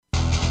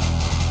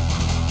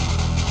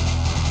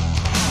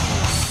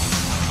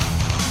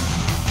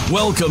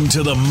Welcome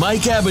to the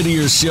Mike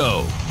Abadir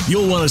Show.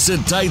 You'll want to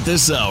sit tight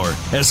this hour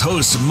as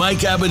host Mike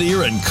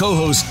Abadir and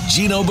co-host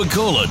Gino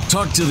Bacola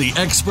talk to the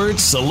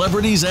experts,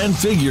 celebrities, and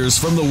figures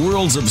from the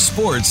worlds of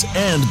sports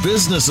and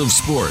business of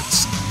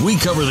sports. We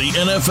cover the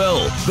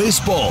NFL,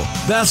 baseball,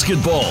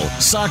 basketball,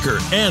 soccer,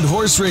 and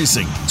horse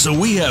racing, so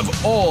we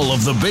have all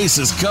of the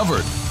bases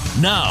covered.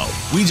 Now,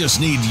 we just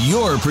need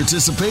your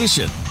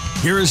participation.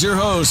 Here is your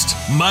host,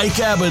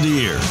 Mike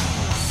Abadir.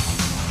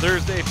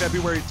 Thursday,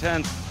 February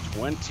 10th,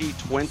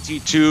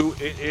 2022.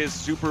 It is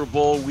Super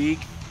Bowl week,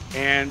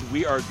 and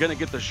we are going to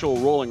get the show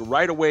rolling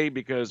right away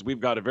because we've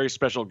got a very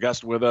special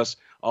guest with us.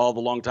 All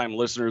the longtime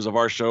listeners of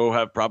our show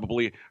have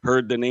probably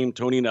heard the name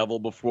Tony Neville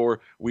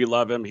before. We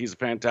love him. He's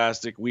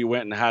fantastic. We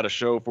went and had a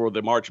show for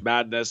the March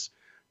Madness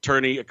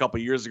tourney a couple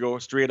years ago,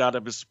 straight out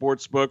of his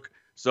sports book.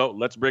 So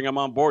let's bring him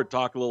on board,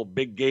 talk a little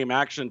big game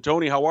action.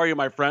 Tony, how are you,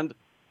 my friend?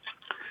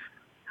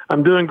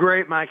 I'm doing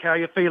great, Mike. How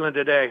you feeling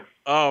today?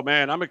 Oh,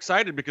 man, I'm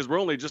excited because we're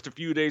only just a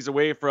few days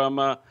away from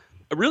a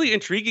really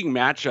intriguing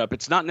matchup.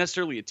 It's not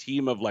necessarily a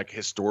team of like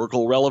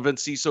historical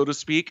relevancy, so to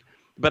speak,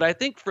 but I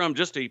think from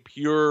just a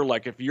pure,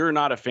 like if you're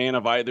not a fan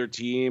of either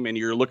team and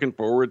you're looking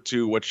forward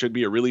to what should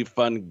be a really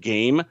fun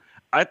game,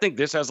 I think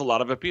this has a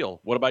lot of appeal.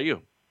 What about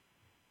you?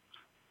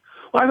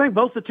 Well, I think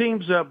both the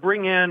teams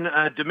bring in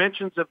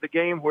dimensions of the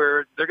game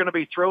where they're going to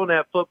be throwing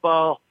that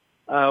football.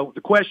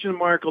 The question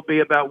mark will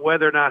be about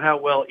whether or not how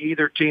well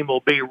either team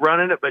will be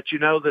running it, but you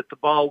know that the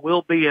ball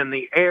will be in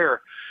the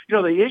air. You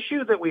know, the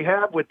issue that we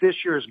have with this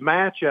year's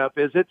matchup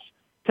is it's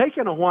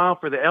taken a while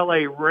for the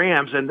LA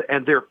Rams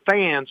and their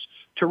fans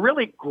to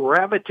really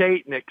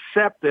gravitate and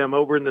accept them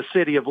over in the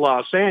city of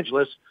Los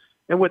Angeles.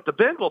 And with the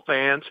Bengal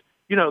fans,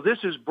 you know, this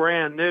is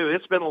brand new.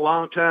 It's been a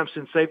long time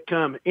since they've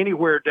come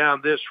anywhere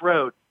down this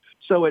road.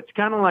 So it's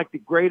kind of like the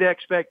great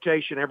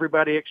expectation.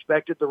 Everybody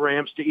expected the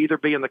Rams to either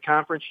be in the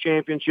conference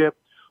championship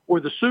or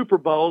the Super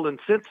Bowl, and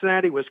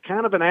Cincinnati was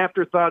kind of an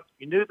afterthought.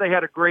 You knew they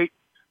had a great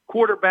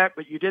quarterback,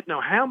 but you didn't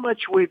know how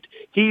much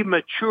he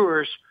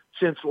matures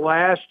since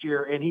last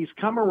year, and he's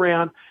come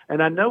around.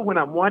 And I know when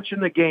I'm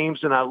watching the games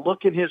and I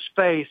look in his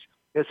face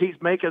as he's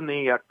making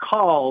the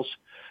calls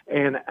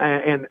and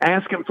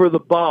asking for the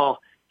ball,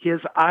 his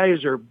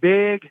eyes are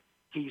big,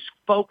 he's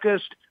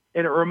focused.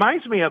 And it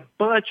reminds me a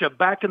bunch of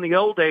back in the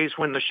old days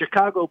when the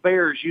Chicago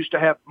Bears used to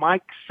have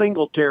Mike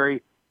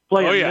Singletary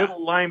play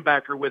middle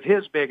linebacker with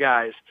his big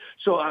eyes.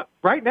 So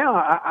right now,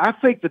 I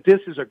think that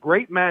this is a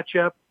great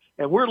matchup,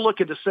 and we're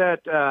looking to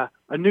set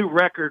a new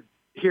record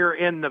here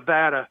in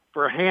Nevada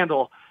for a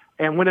handle.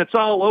 And when it's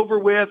all over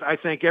with, I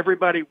think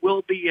everybody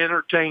will be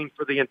entertained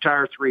for the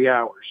entire 3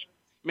 hours.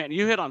 Man,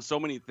 you hit on so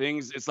many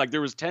things. It's like there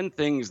was 10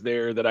 things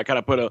there that I kind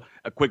of put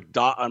a quick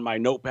dot on my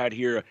notepad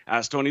here.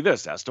 Ask Tony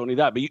this, ask Tony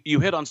that. But you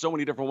hit on so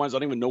many different ones. I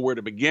don't even know where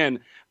to begin.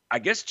 I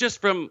guess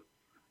just from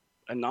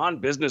a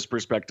non-business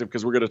perspective,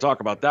 because we're going to talk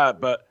about that.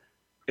 But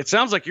it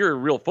sounds like you're a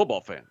real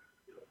football fan.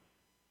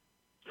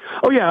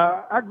 Oh,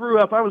 yeah. I grew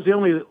up. I was the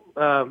only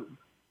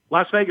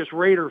Las Vegas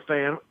Raider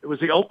fan. It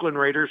was the Oakland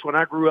Raiders when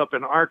I grew up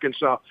in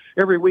Arkansas.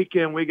 Every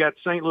weekend we got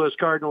St. Louis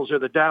Cardinals or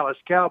the Dallas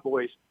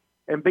Cowboys.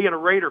 And being a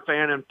Raider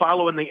fan and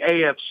following the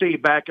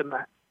AFC back in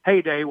the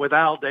heyday with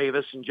Al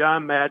Davis and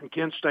John Madden,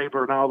 Ken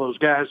Stabler, and all those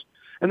guys,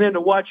 and then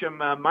to watch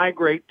them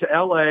migrate to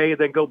L.A.,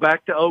 then go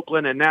back to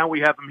Oakland, and now we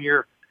have them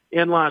here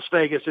in Las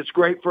Vegas. It's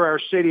great for our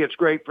city. It's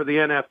great for the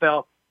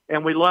NFL,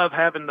 and we love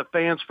having the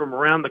fans from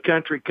around the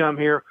country come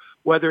here,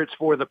 whether it's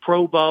for the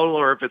Pro Bowl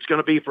or if it's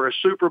going to be for a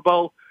Super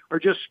Bowl or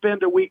just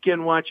spend a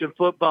weekend watching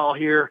football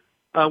here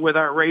with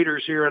our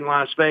Raiders here in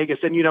Las Vegas.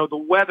 And, you know, the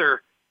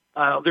weather,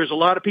 there's a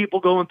lot of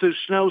people going through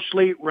snow,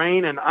 sleet,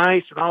 rain, and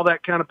ice and all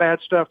that kind of bad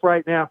stuff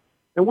right now.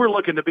 And we're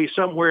looking to be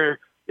somewhere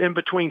in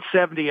between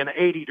 70 and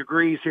 80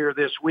 degrees here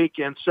this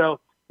weekend. So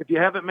if you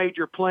haven't made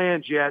your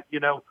plans yet, you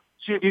know,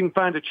 see if you can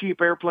find a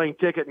cheap airplane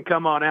ticket and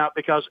come on out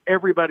because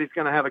everybody's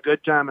going to have a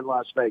good time in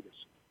Las Vegas.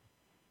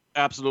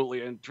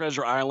 Absolutely. And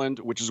Treasure Island,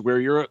 which is where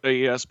you're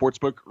a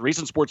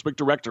recent sportsbook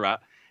director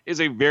at,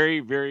 is a very,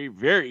 very,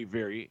 very,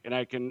 very, and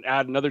I can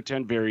add another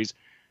 10 varies,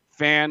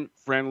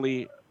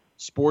 fan-friendly,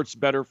 sports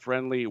better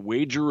friendly,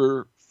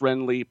 wagerer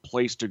friendly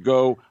place to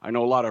go. I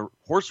know a lot of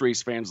horse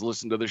race fans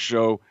listen to the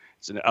show.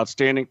 It's an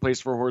outstanding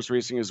place for horse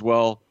racing as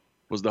well.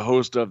 Was the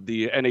host of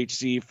the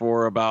NHC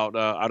for about,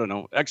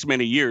 X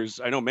many years.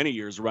 I know many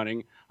years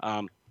running,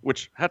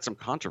 which had some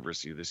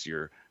controversy this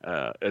year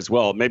as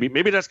well. Maybe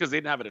that's because they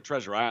didn't have it at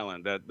Treasure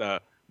Island,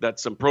 that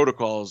some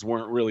protocols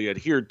weren't really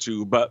adhered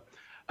to, but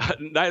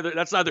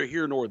that's neither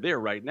here nor there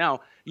right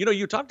now. You know,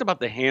 you talked about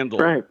the handle,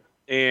 right?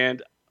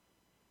 And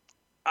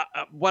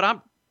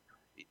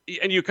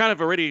and you kind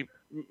of already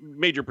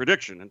made your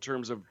prediction in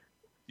terms of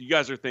you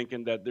guys are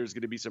thinking that there's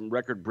going to be some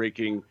record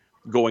breaking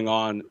going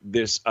on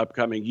this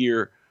upcoming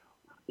year.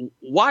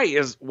 Why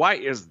is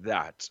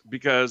that?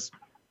 Because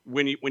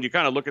when you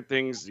kind of look at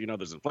things, you know,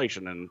 there's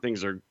inflation and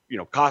things are, you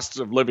know, costs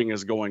of living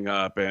is going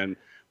up and,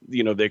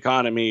 you know, the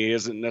economy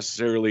isn't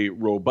necessarily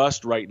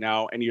robust right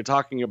now. And you're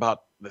talking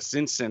about the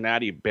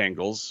Cincinnati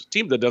Bengals, a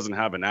team that doesn't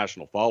have a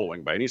national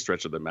following by any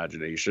stretch of the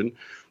imagination.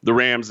 The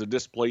Rams, a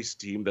displaced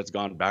team that's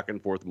gone back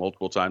and forth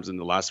multiple times in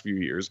the last few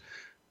years.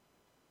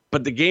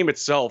 But the game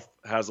itself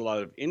has a lot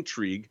of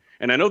intrigue.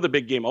 And I know the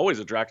big game always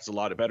attracts a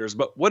lot of bettors,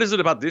 but what is it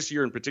about this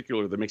year in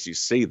particular that makes you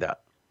say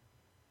that?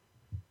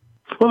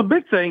 Well, the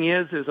big thing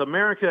is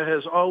America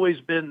has always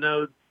been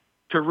known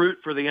to root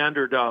for the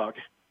underdog.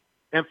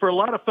 And for a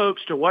lot of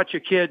folks to watch a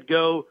kid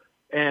go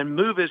and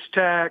move his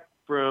tack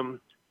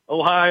from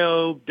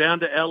Ohio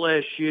down to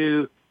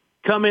LSU,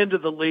 come into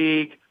the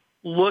league,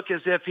 look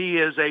as if he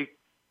is a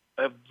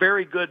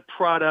very good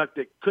product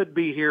that could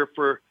be here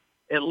for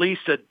at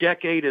least a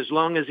decade as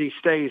long as he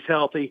stays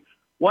healthy,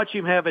 watch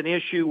him have an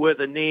issue with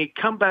a knee,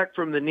 come back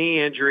from the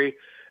knee injury,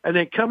 and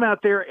then come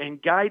out there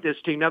and guide this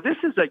team. Now, this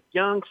is a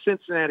young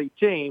Cincinnati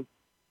team,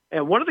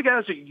 and one of the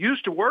guys that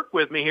used to work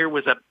with me here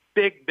was a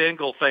big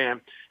Bengal fan,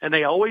 and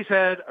they always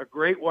had a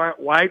great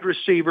wide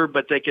receiver,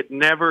 but they could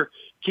never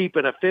keep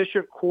an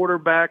efficient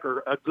quarterback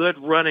or a good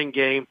running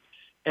game.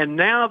 And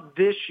now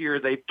this year,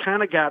 they've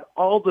kind of got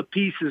all the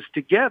pieces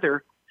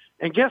together,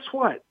 and guess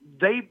what?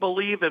 They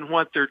believe in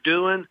what they're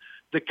doing.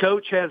 The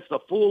coach has the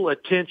full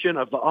attention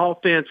of the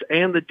offense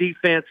and the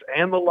defense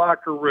and the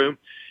locker room.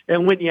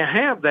 And when you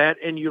have that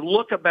and you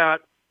look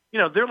about,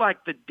 they're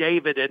like the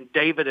David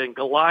and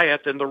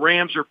Goliath, and the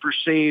Rams are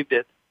perceived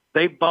that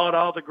they've bought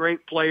all the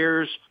great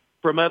players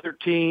from other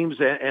teams,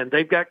 and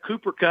they've got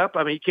Cooper Kupp.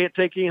 I mean, you can't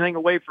take anything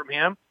away from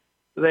him.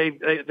 They've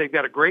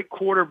got a great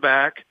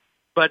quarterback,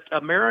 but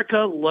America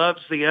loves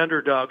the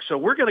underdog. So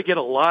we're going to get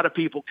a lot of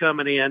people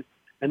coming in,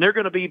 and they're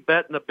going to be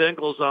betting the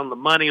Bengals on the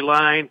money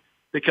line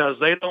because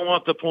they don't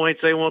want the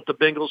points. They want the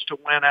Bengals to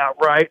win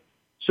outright.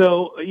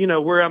 So,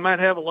 where I might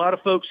have a lot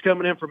of folks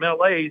coming in from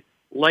L.A.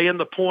 laying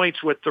the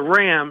points with the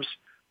Rams,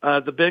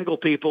 the Bengal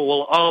people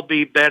will all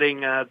be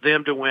betting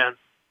them to win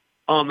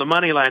on the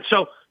money line.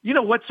 So,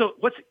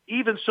 what's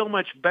even so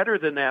much better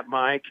than that,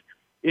 Mike,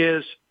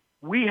 is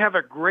we have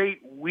a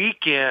great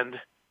weekend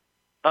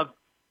of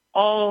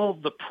all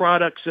the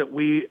products that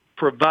we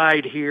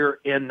provide here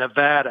in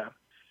Nevada.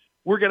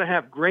 We're going to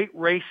have great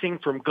racing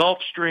from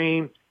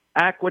Gulfstream,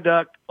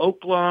 Aqueduct,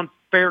 Oaklawn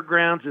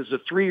Fairgrounds as the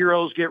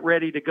 3-year-olds get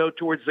ready to go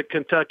towards the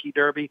Kentucky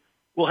Derby.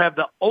 We'll have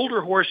the older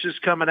horses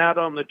coming out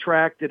on the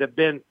track that have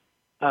been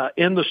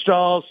in the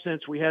stalls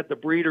since we had the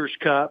Breeders'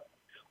 Cup.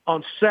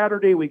 On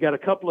Saturday, we got a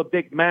couple of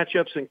big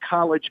matchups in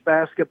college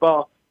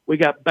basketball. We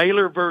got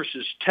Baylor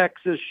versus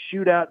Texas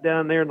shootout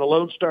down there in the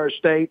Lone Star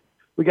State.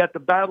 We got the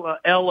Battle of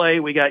L.A.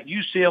 We got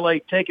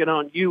UCLA taking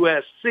on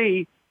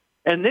USC.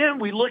 And then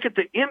we look at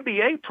the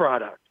NBA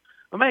product.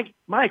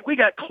 Mike, we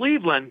got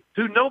Cleveland,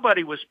 who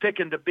nobody was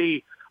picking to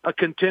be a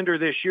contender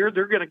this year.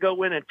 They're going to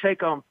go in and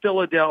take on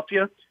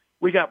Philadelphia.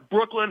 We got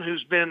Brooklyn,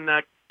 who's been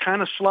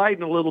kind of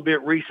sliding a little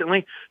bit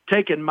recently,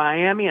 taking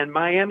Miami, and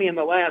Miami in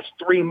the last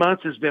 3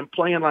 months has been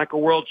playing like a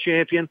world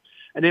champion.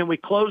 And then we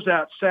close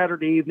out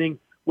Saturday evening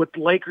with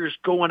Lakers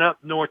going up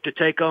north to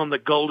take on the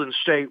Golden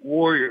State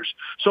Warriors.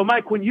 So,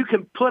 Mike, when you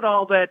can put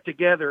all that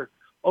together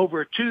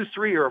over a 2,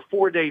 3, or a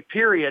 4-day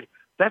period,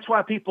 that's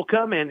why people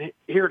come in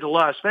here to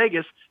Las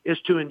Vegas, is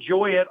to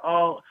enjoy it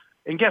all.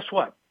 And guess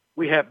what?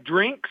 We have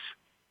drinks.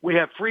 We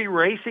have free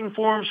racing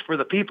forms for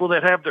the people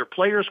that have their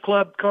Players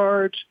Club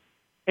cards.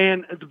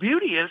 And the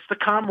beauty is the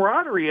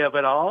camaraderie of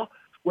it all.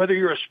 Whether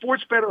you're a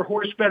sports bettor or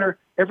horse bettor,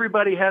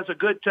 everybody has a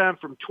good time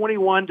from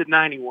 21 to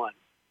 91.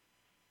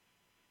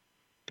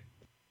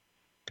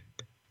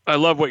 I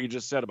love what you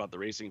just said about the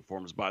racing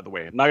forms, by the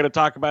way. I'm not going to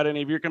talk about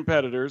any of your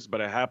competitors,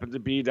 but I happened to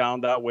be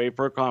down that way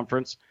for a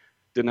conference.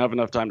 Didn't have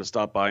enough time to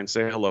stop by and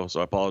say hello,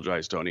 so I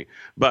apologize, Tony.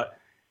 But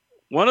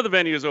one of the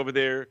venues over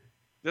there,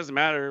 doesn't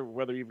matter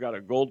whether you've got a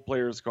gold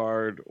players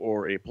card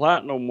or a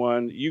platinum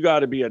one, you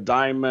got to be a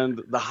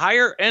diamond, the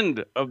higher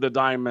end of the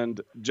diamond,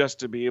 just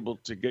to be able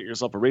to get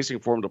yourself a racing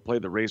form to play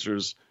the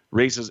races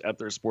at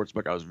their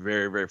sportsbook. I was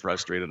very, very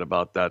frustrated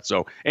about that.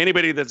 So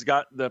anybody that's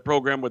got the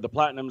program with the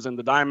platinums and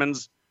the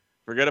diamonds,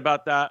 forget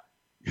about that.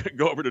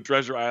 Go over to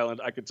Treasure Island.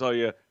 I can tell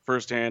you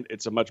firsthand,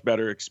 it's a much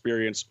better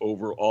experience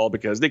overall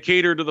because they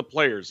cater to the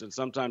players. And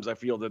sometimes I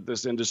feel that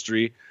this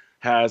industry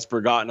has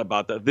forgotten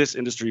about that. This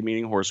industry,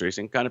 meaning horse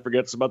racing, kind of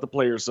forgets about the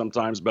players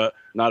sometimes, but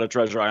not at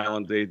Treasure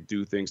Island. They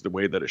do things the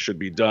way that it should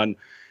be done.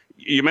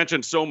 You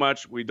mentioned so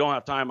much. We don't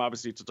have time,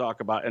 obviously, to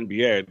talk about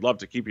NBA. I'd love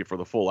to keep you for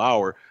the full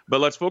hour, but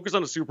let's focus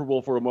on the Super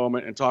Bowl for a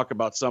moment and talk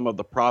about some of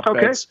the prop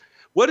bets.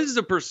 What is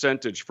the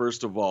percentage,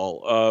 first of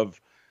all, of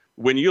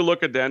when you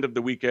look at the end of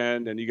the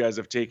weekend and you guys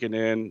have taken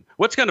in,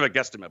 what's kind of a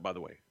guesstimate, by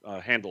the way,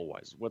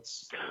 handle-wise?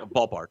 What's a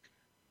ballpark?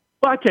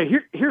 Well, okay,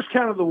 here's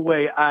kind of the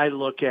way I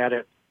look at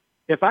it.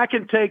 If I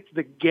can take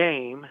the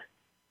game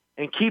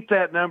and keep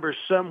that number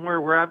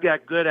somewhere where I've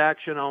got good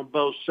action on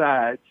both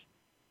sides,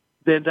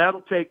 then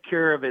that'll take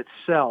care of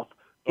itself.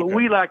 But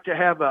we like to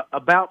have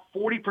about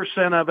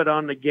 40% of it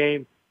on the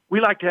game. We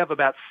like to have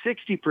about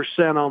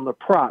 60% on the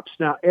props.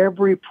 Now,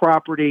 every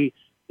property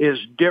is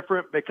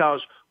different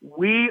because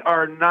we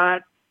are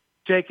not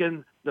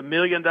taking the $1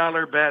 million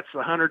bets, the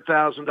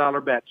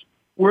 $100,000 bets.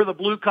 We're the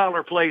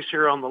blue-collar place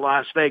here on the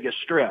Las Vegas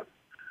Strip.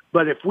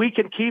 But if we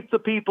can keep the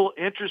people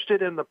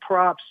interested in the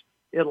props,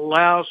 it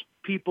allows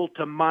people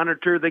to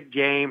monitor the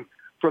game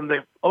from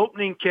the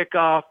opening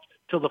kickoff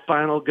till the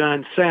final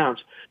gun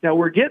sounds. Now,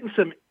 we're getting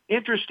some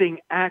interesting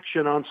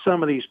action on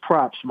some of these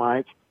props,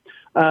 Mike.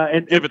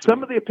 And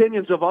some of the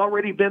opinions have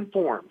already been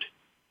formed.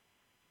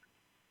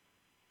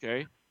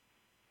 Okay.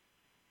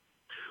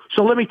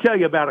 So let me tell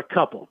you about a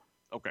couple.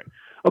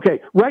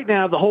 Okay, right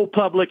now the whole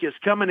public is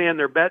coming in.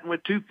 They're betting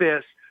with two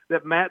fists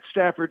that Matt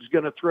Stafford's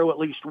going to throw at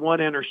least one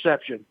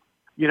interception.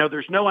 You know,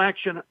 there's no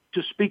action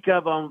to speak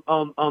of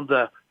on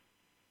the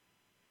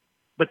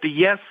 – but the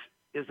yes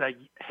is a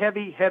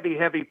heavy, heavy,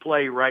 heavy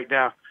play right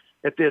now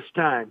at this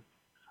time.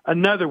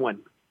 Another one,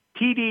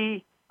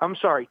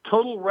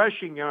 total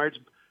rushing yards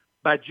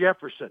by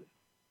Jefferson.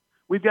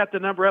 We've got the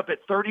number up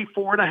at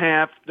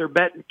 34.5. They're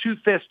betting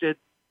two-fisted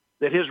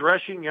that his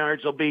rushing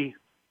yards will be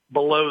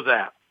below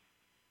that.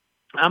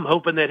 I'm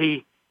hoping that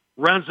he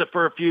runs it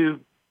for a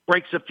few,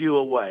 breaks a few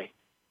away.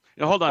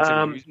 Now, hold on a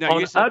second. Now,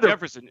 you said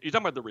Jefferson. You're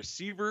talking about the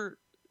receiver,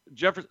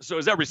 Jefferson. So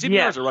is that receiving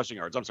yards or rushing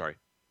yards? I'm sorry.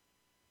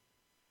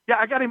 Yeah,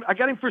 I got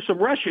him for some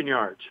rushing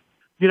yards.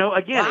 You know,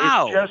 again,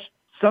 it's just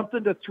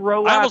something to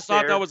throw out there. I almost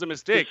thought that was a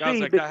mistake. I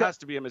was like, that has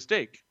to be a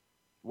mistake.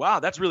 Wow,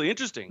 that's really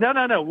interesting.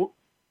 No.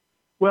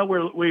 Well,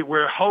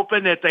 we're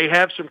hoping that they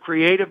have some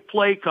creative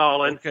play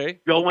calling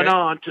going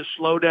on to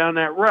slow down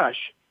that rush.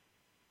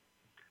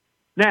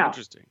 Now,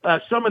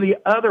 some of the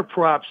other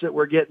props that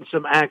we're getting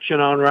some action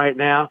on right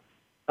now,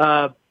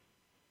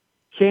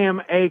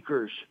 Cam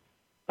Akers,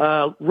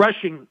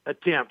 rushing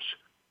attempts.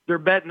 They're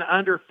betting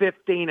under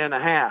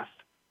 15.5.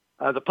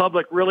 The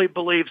public really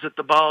believes that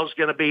the ball is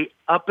going to be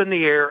up in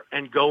the air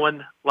and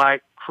going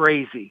like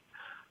crazy.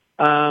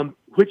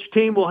 Which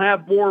team will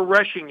have more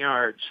rushing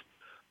yards?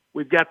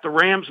 We've got the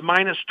Rams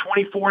minus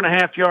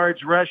 24.5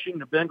 yards rushing,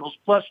 the Bengals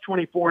plus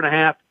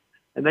 24.5,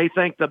 and they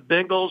think the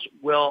Bengals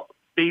will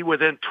be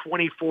within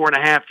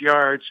 24.5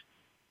 yards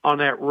on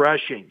that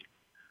rushing.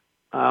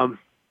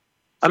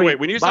 Wait,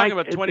 when you're talking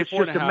about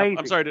 24.5,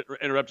 I'm sorry to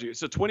interrupt you.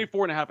 So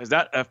 24.5, is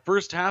that a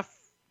first half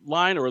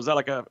line or is that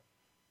like a?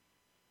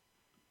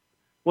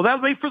 Well,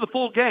 that'll be for the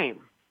full game.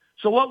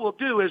 So what we'll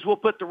do is we'll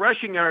put the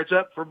rushing yards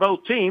up for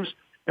both teams.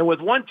 And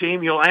with one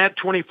team, you'll add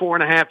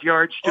 24.5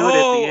 yards to it at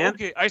the end.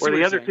 Okay. I see or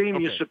the other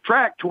team, you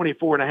subtract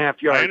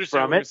 24.5 yards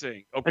from it.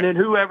 And then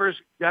whoever's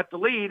got the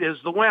lead is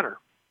the winner.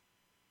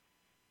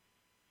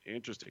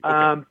 Interesting.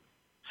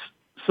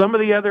 Some of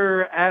the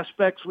other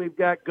aspects we've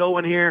got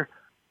going here,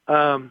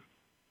 will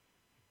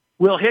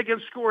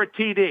Higgins score a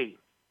TD?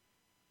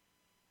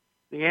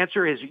 The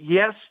answer is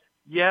yes,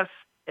 yes,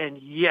 and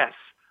yes.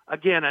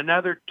 Again,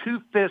 another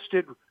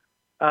two-fisted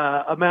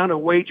amount of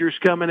wagers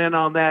coming in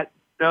on that.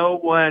 No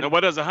one. Now, what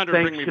does 100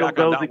 bring me back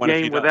on that the one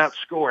game without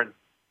scoring?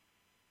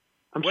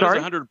 What does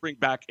 100 bring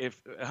back if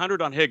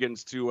 100 on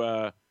Higgins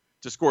to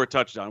score a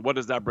touchdown? What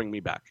does that bring me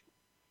back?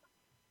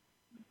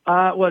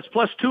 Well, it's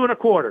plus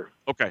 2.25.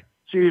 Okay.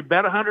 So you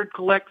bet 100,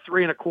 collect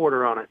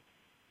 3.25 on it.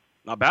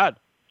 Not bad.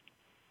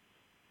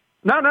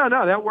 No,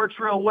 that works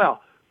real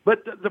well.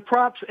 But the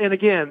props, and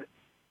again,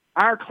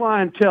 our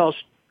clientele.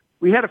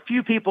 We had a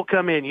few people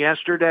come in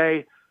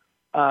yesterday.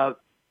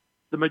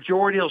 The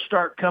majority will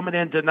start coming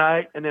in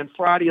tonight, and then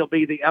Friday will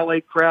be the L.A.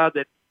 crowd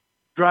that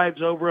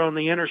drives over on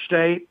the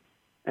interstate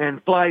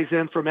and flies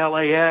in from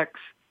LAX.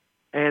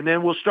 And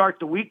then we'll start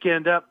the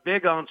weekend up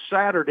big on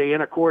Saturday.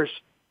 And, of course,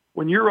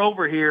 when you're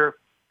over here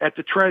at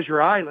the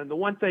Treasure Island, the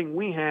one thing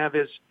we have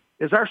is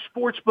our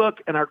sports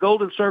book and our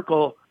Golden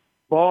Circle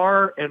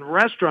bar and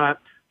restaurant.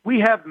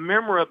 We have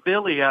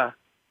memorabilia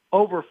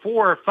over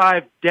 4 or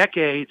 5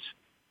 decades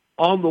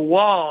on the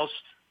walls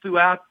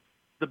throughout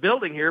the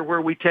building here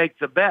where we take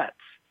the bets.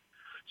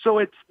 So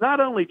it's not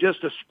only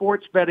just a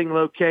sports betting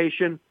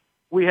location.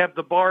 We have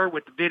the bar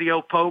with the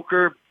video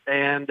poker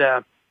and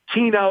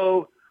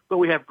Tino, but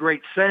we have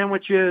great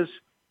sandwiches.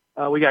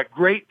 We got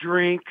great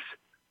drinks.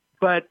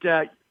 But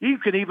you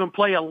can even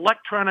play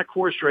electronic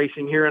horse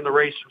racing here in the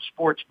Racing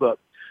Sportsbook.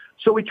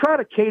 So we try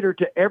to cater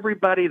to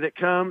everybody that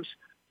comes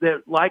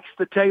that likes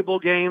the table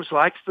games,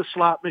 likes the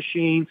slot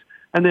machines,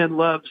 and then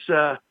loves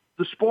the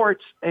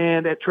sports.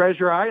 And at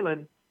Treasure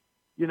Island,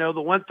 you know,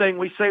 the one thing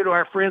we say to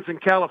our friends in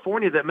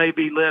California that may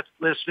be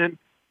listening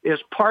is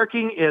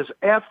parking is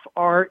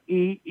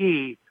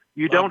F-R-E-E.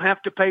 You don't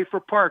have to pay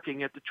for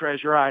parking at the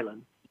Treasure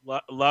Island.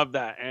 Love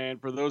that. And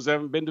for those who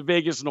haven't been to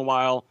Vegas in a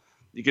while,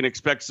 you can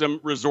expect some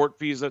resort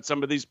fees at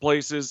some of these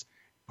places.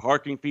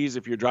 Parking fees,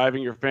 if you're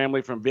driving your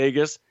family from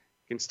Vegas,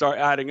 can start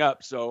adding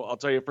up. So I'll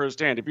tell you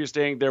firsthand, if you're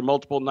staying there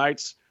multiple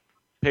nights,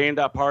 paying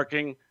that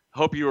parking,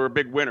 hope you were a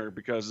big winner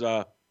because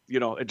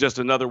it's just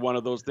another one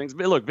of those things.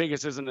 But look,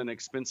 Vegas isn't an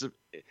inexpensive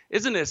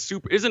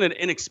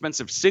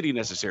city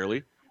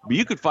necessarily, but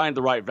you could find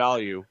the right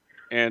value.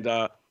 And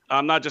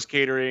I'm not just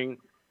catering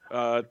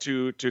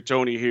to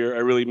Tony here. I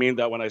really mean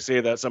that when I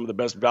say that. Some of the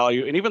best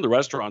value, and even the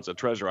restaurants at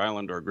Treasure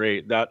Island are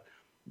great. That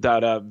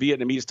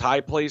Vietnamese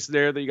Thai place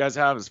there that you guys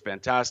have is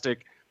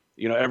fantastic.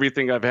 You know,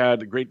 everything I've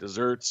had, great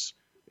desserts.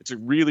 It's a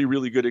really,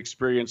 really good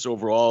experience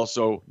overall.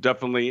 So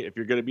definitely, if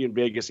you're going to be in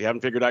Vegas, you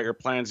haven't figured out your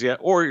plans yet,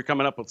 or you're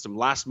coming up with some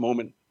last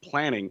moment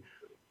planning,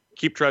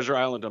 keep Treasure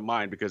Island in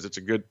mind, because it's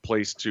a good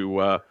place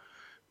to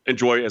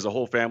enjoy as a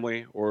whole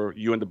family, or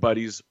you and the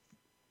buddies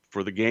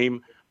for the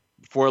game.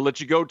 Before I let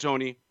you go,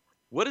 Tony,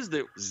 what is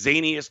the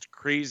zaniest,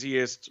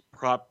 craziest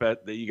prop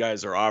bet that you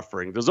guys are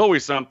offering? There's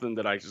always something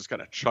that I just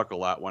kind of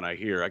chuckle at when I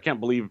hear. I can't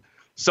believe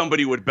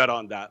somebody would bet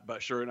on that,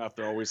 but sure enough,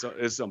 there always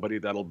is somebody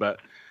that'll bet.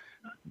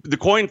 The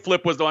coin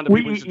flip was the one that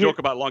people used to joke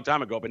about a long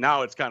time ago, but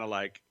now it's kind of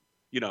like,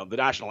 the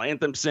national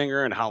anthem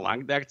singer and how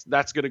long that's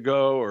going to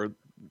go, or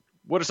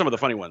what are some of the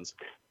funny ones?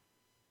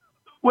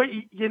 Well,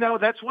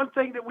 that's one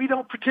thing that we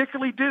don't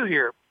particularly do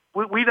here.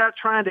 We're not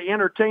trying to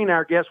entertain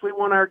our guests. We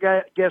want our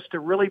guests to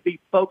really be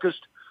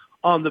focused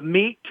on the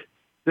meat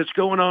that's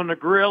going on the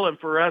grill. And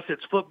for us,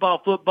 it's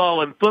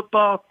football, and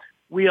football.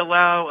 We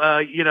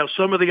allow,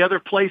 some of the other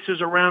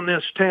places around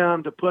this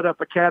town to put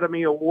up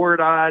Academy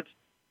Award odds,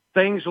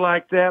 things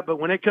like that. But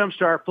when it comes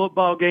to our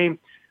football game,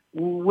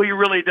 we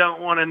really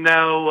don't want to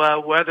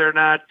know whether or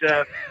not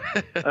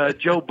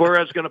Joe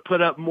Burrow is going to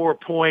put up more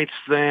points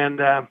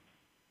than,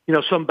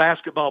 some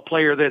basketball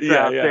player that's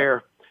out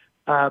there.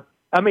 A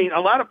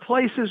lot of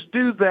places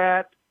do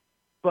that,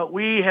 but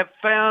we have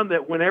found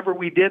that whenever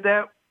we did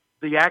that,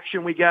 the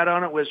action we got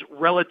on it was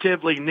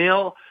relatively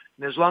nil.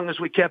 And as long as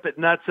we kept it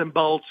nuts and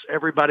bolts,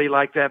 everybody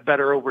liked that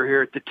better over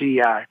here at the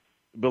TI.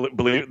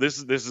 Believe this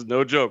is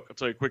no joke. I'll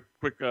tell you a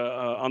quick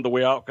on the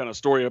way out kind of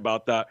story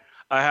about that.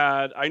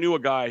 I knew a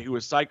guy who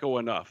was psycho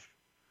enough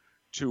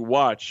to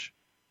watch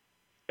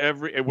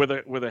with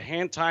a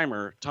hand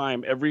timer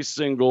time every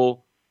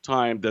single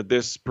time that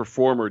this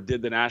performer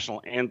did the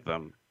national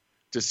anthem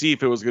to see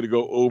if it was going to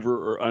go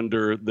over or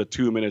under the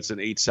 2 minutes and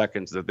 8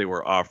 seconds that they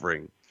were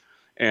offering.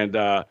 And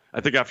I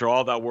think after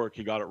all that work,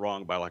 he got it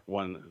wrong by like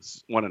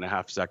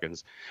 1.5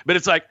 seconds. But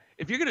it's like,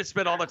 if you're going to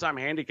spend all the time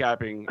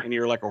handicapping and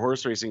you're like a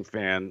horse racing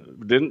fan,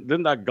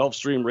 didn't that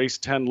Gulfstream Race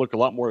 10 look a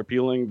lot more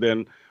appealing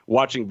than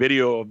watching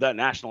video of that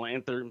national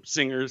anthem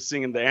singer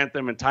singing the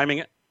anthem and timing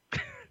it?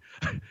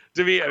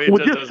 To me,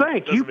 well, just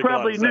think, you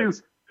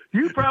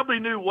probably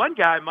knew one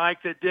guy,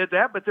 Mike, that did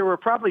that, but there were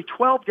probably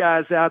 12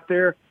 guys out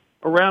there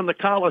around the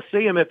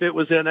Coliseum, if it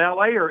was in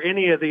L.A. or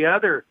any of the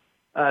other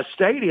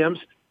stadiums,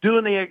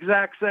 doing the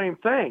exact same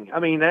thing. I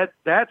mean,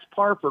 that's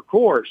par for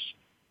course.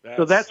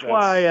 So that's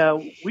why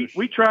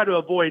we try to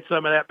avoid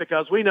some of that,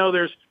 because we know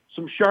there's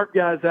some sharp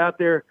guys out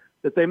there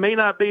that they may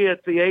not be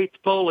at the 8th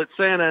pole at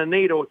Santa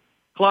Anita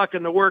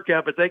clocking the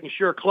workout, but they can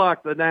sure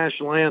clock the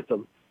national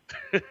anthem.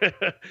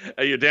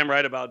 You're damn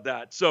right about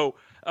that. So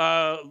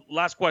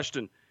last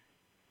question.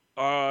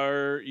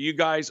 Are you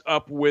guys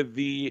up with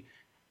the,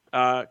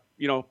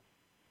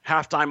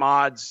 halftime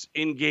odds,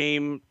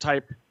 in-game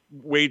type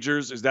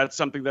wagers? Is that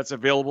something that's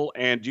available?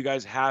 And do you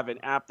guys have an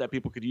app that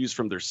people could use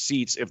from their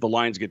seats if the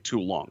lines get too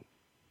long?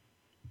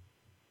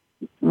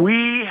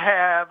 We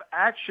have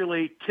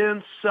actually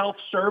 10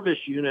 self-service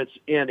units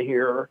in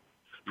here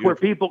where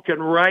people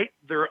can write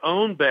their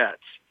own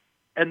bets.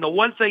 And the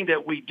one thing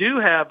that we do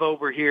have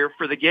over here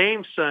for the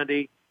game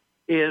Sunday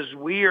is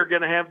we are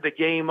going to have the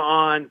game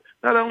on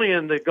not only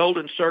in the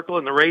Golden Circle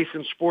and the Race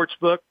and Sports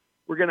Book,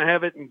 we're going to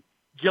have it in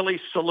Gilly's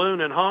Saloon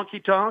and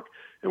Honky Tonk,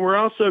 and we're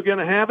also going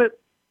to have it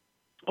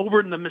over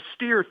in the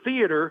Mystere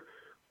Theater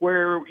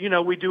where,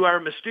 we do our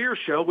Mystere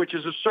show, which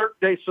is a Cirque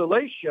du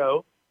Soleil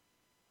show.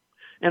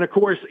 And, of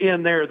course,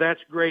 in there, that's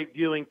great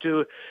viewing,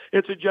 too.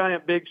 It's a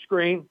giant big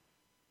screen.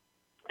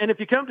 And if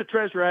you come to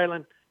Treasure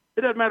Island,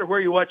 it doesn't matter where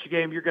you watch a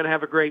game, you're going to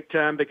have a great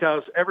time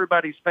because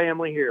everybody's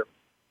family here.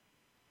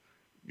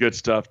 Good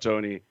stuff,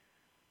 Tony.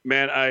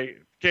 Man, I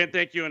can't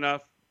thank you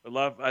enough.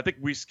 I think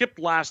we skipped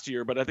last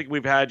year, but I think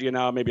we've had you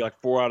now maybe like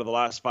 4 out of the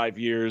last 5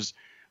 years.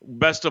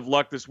 Best of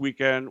luck this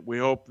weekend. We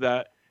hope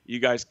that you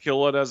guys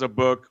kill it as a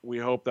book. We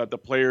hope that the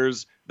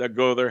players that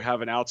go there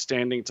have an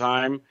outstanding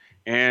time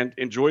and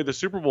enjoy the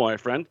Super Bowl, my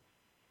friend.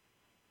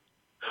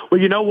 Well,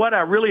 you know what?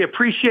 I really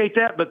appreciate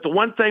that. But the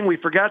one thing we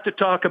forgot to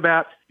talk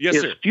about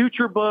is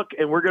future book,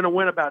 and we're going to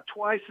win about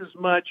twice as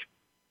much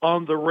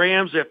on the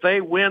Rams if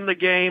they win the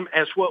game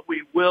as what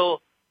we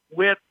will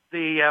with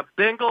the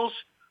Bengals.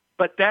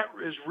 But that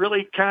is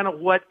really kind of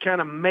what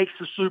kind of makes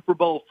the Super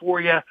Bowl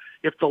for you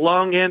if the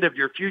long end of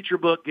your future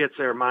book gets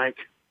there, Mike.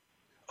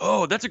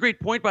 Oh, that's a great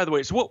point, by the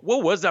way. So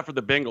what was that for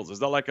the Bengals? Is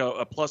that like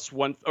a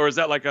 +1, or is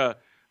that like a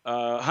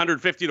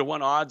 150 to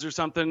 1 odds or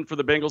something for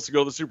the Bengals to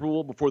go to the Super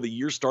Bowl before the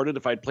year started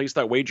if I'd placed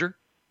that wager?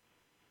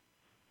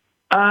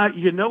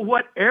 You know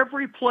what?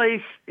 Every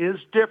place is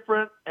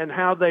different and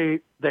how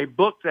they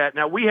book that.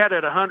 Now, we had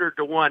it 100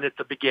 to 1 at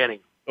the beginning.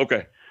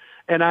 Okay.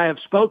 And I have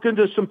spoken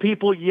to some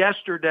people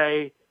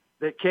yesterday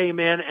that came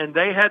in, and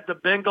they had the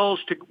Bengals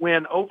to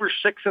win over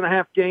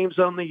 6.5 games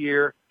on the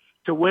year,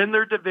 to win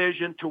their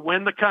division, to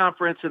win the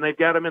conference, and they've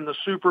got them in the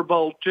Super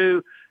Bowl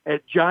too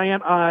at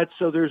giant odds.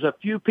 So there's a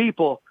few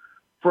people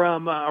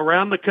from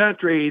around the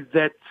country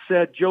that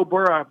said Joe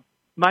Burrow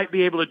might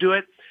be able to do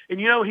it. And,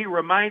 he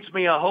reminds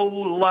me a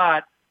whole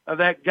lot of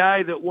that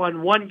guy that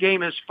won one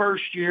game his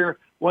first year,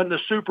 won the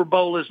Super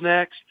Bowl his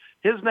next.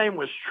 His name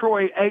was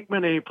Troy Aikman,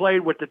 and he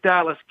played with the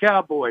Dallas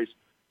Cowboys.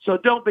 So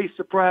don't be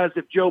surprised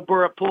if Joe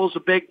Burrow pulls a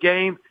big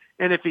game.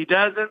 And if he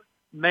doesn't,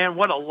 man,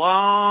 what a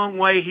long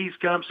way he's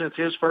come since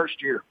his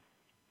first year.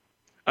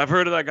 I've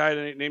heard of that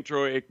guy named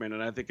Troy Aikman,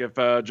 and I think if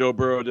Joe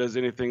Burrow does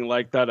anything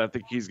like that, I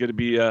think he's going to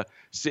be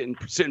sitting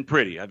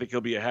pretty. I think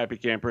he'll be a happy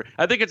camper.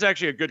 I think it's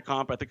actually a good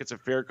comp. I think it's a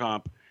fair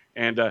comp.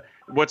 And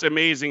what's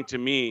amazing to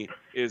me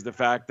is the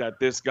fact that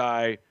this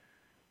guy,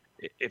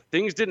 if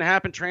things didn't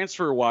happen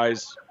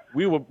transfer-wise,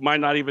 might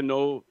not even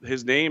know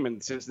his name,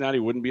 and Cincinnati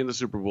wouldn't be in the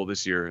Super Bowl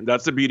this year. And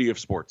that's the beauty of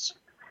sports.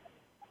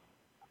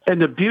 And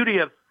the beauty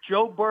of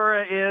Joe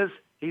Burrow is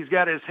he's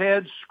got his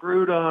head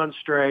screwed on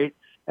straight,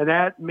 and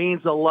that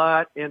means a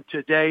lot in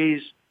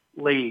today's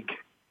league.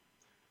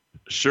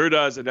 Sure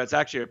does, and that's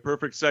actually a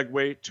perfect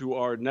segue to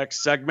our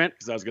next segment,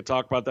 because I was going to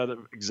talk about that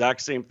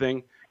exact same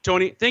thing.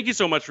 Tony, thank you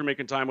so much for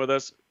making time with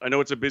us. I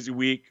know it's a busy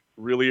week.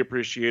 Really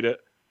appreciate it.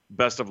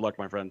 Best of luck,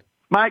 my friend.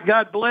 Mike,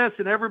 God bless,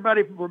 and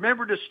everybody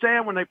remember to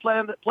stand when they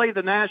play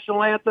the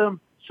national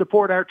anthem.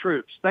 Support our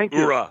troops. Thank you.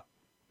 Hoorah.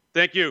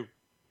 Thank you.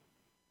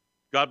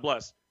 God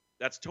bless.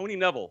 That's Tony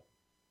Neville,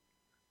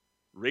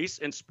 race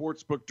and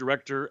sportsbook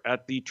director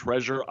at the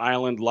Treasure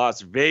Island,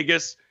 Las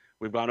Vegas.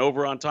 We've gone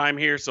over on time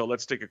here, so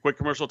let's take a quick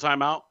commercial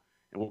timeout,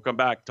 and we'll come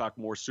back, talk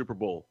more Super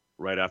Bowl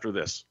right after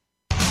this.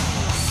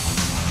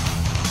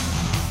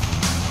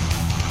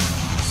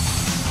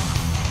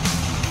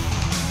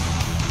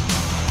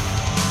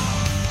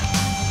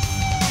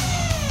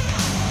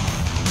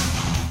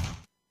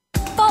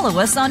 Follow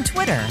us on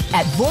Twitter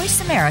at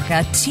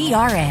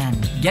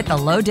VoiceAmericaTRN. Get the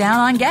lowdown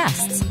on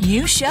guests,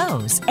 new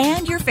shows,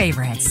 and your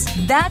favorites.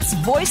 That's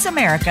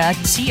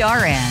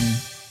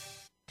VoiceAmericaTRN.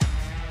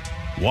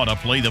 Want to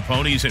play the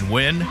ponies and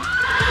win?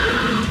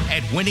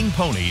 At Winning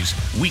Ponies,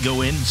 we go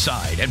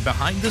inside and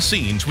behind the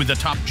scenes with the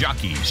top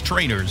jockeys,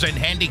 trainers, and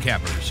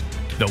handicappers.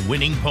 The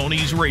Winning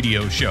Ponies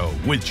radio show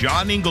with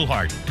John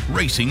Englehart,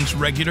 racing's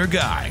regular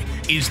guy,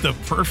 is the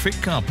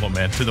perfect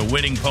complement to the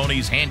Winning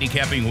Ponies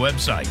handicapping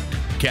website.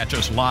 Catch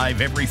us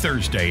live every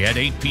Thursday at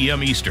 8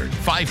 p.m. Eastern,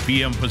 5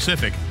 p.m.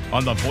 Pacific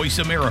on the Voice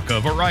America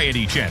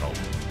Variety Channel.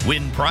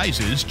 Win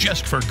prizes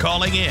just for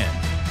calling in.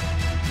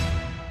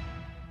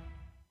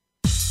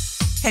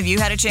 Have you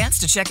had a chance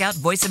to check out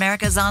Voice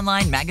America's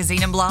online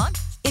magazine and blog?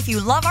 If you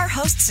love our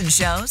hosts and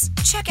shows,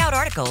 check out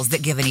articles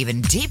that give an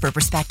even deeper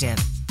perspective,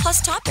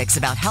 plus topics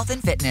about health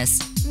and fitness,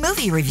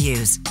 movie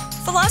reviews,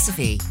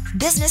 philosophy,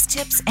 business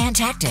tips and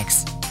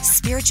tactics,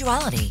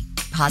 spirituality,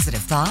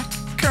 positive thought,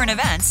 current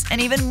events,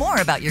 and even more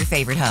about your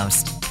favorite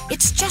host.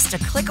 It's just a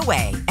click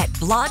away at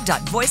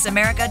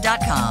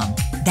blog.voiceamerica.com.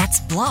 That's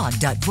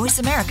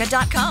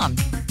blog.voiceamerica.com.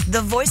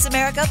 The Voice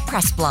America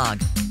Press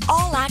Blog.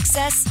 All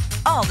access,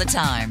 all the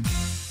time.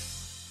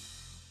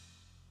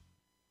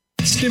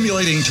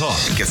 Stimulating talk.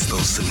 It gets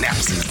those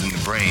synapses in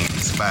the brain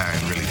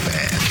firing really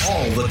fast.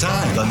 All the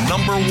time. The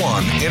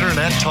 #1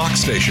 internet talk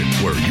station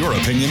where your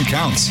opinion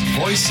counts.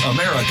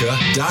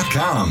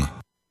 VoiceAmerica.com.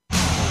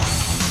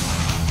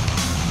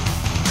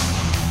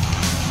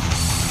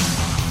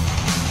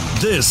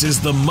 This is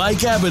the Mike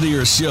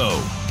Abadir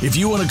Show. If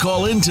you want to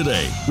call in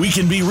today, we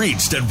can be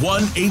reached at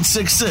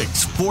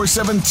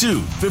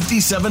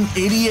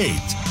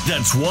 1-866-472-5788.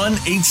 That's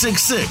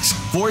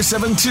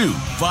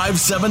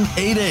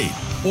 1-866-472-5788.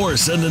 Or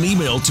send an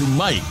email to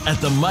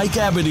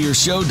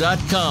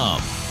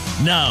mike@themikeabadirshow.com.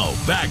 Now,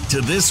 back to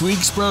this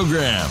week's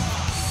program.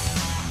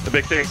 A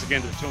big thanks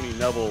again to Tony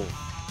Neville,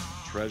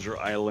 Treasure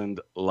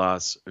Island,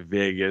 Las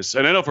Vegas.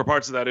 And I know for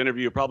parts of that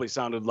interview, it probably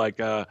sounded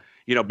like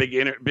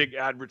big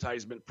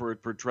advertisement for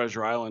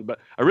Treasure Island, but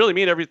I really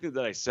mean everything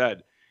that I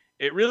said.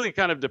 It really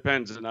kind of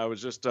depends. And I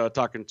was just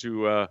talking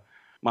to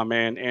my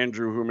man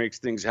Andrew, who makes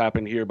things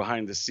happen here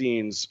behind the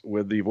scenes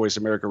with the Voice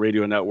America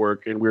Radio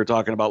Network, and we were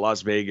talking about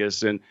Las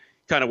Vegas and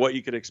kind of what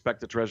you could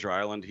expect at Treasure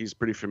Island. He's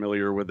pretty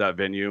familiar with that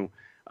venue,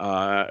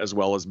 as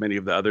well as many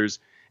of the others.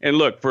 And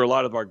look, for a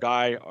lot of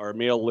our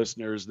male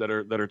listeners that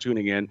are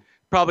tuning in,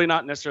 probably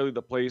not necessarily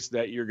the place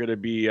that you're going to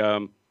be,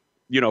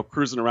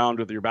 cruising around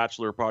with your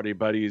bachelor party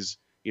buddies,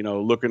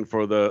 looking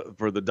for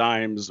the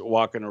dimes,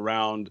 walking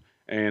around,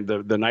 and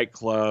the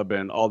nightclub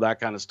and all that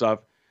kind of stuff.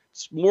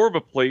 It's more of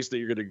a place that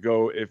you're going to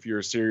go if you're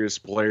a serious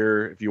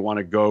player, if you want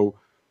to go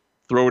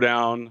throw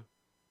down,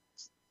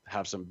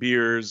 have some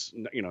beers,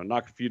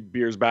 knock a few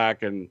beers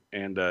back and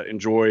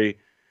enjoy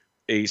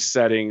a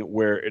setting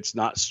where it's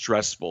not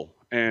stressful.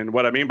 And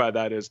what I mean by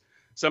that is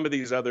some of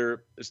these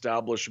other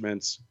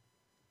establishments,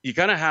 you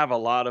kind of have a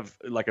lot of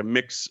like a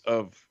mix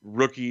of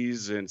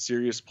rookies and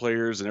serious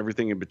players and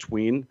everything in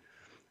between.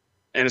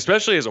 And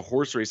especially as a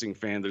horse racing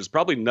fan, there's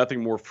probably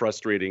nothing more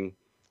frustrating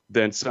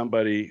than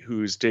somebody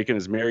who's taken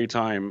his merry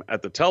time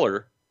at the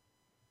teller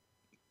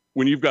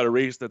when you've got a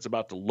race that's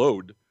about to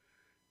load,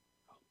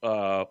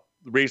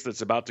 race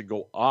that's about to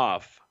go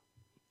off,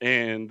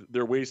 and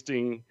they're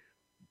wasting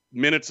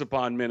minutes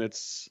upon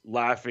minutes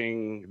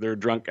laughing their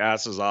drunk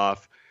asses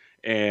off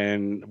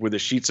and with the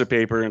sheets of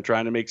paper and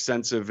trying to make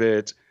sense of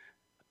it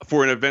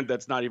for an event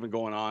that's not even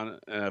going on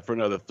for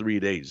another 3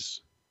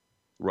 days.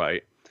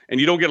 Right. And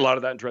you don't get a lot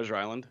of that in Treasure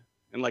Island.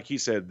 And like he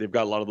said, they've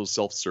got a lot of those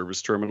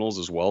self-service terminals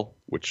as well,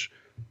 which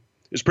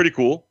is pretty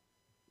cool.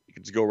 You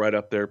can just go right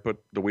up there,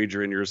 put the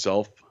wager in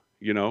yourself,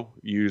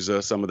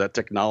 use some of that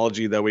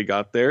technology that we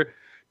got there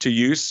to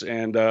use,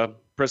 and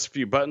press a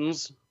few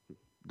buttons,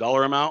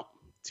 dollar amount,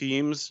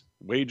 teams,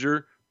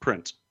 wager,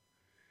 print.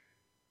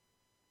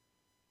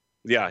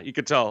 Yeah, you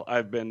could tell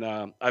I've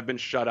been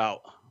shut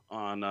out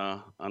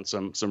on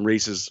some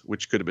races,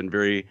 which could have been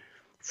very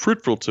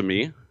fruitful to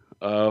me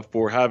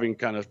for having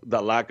kind of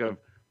that lack of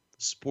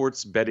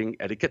sports betting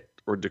etiquette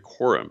or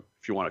decorum,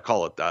 if you want to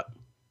call it that.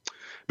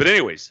 But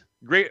anyways,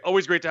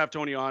 always great to have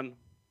Tony on.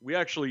 We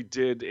actually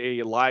did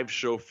a live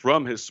show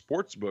from his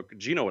sports book,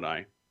 Gino and I,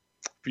 a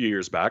few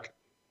years back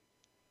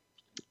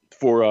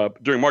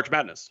during March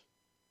Madness.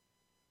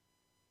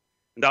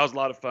 And that was a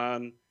lot of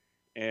fun.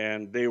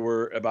 And they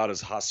were about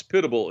as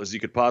hospitable as you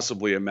could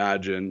possibly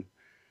imagine.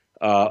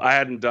 I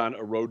hadn't done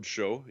a road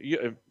show.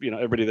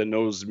 Everybody that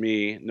knows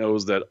me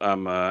knows that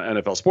I'm an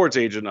NFL sports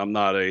agent. I'm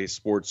not a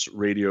sports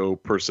radio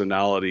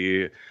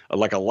personality,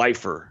 like a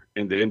lifer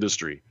in the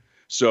industry.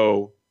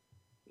 So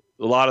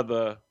a lot of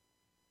the,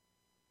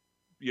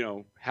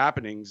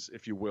 happenings,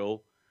 if you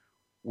will,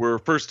 were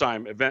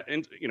first-time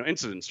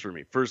incidents for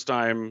me,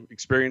 first-time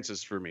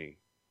experiences for me.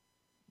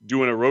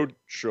 Doing a road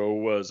show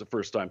was a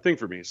first-time thing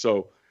for me.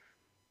 So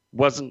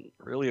wasn't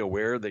really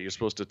aware that you're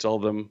supposed to tell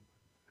them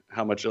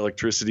how much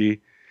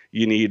electricity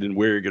you need and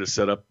where you're going to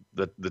set up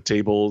the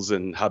tables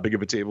and how big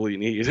of a table you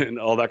need and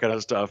all that kind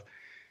of stuff.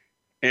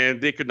 And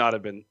they could not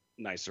have been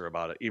nicer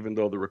about it, even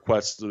though the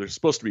requests, they're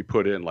supposed to be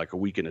put in like a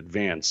week in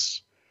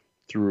advance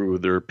through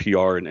their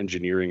PR and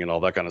engineering and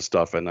all that kind of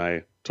stuff. And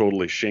I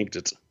totally shanked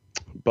it.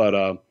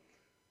 But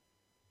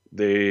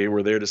they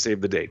were there to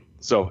save the day.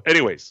 So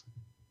anyways,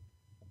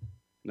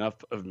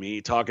 enough of me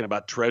talking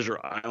about Treasure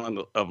Island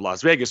of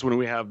Las Vegas when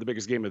we have the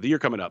biggest game of the year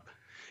coming up.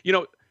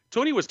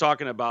 Tony was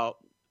talking about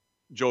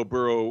Joe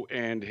Burrow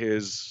and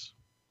his,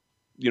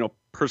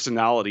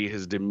 personality,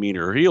 his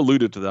demeanor. He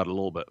alluded to that a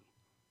little bit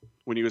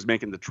when he was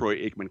making the Troy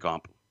Aikman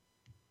comp.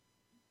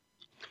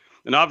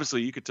 And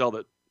obviously you could tell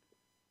that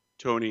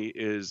Tony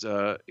is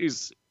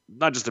he's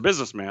not just a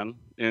businessman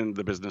in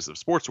the business of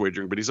sports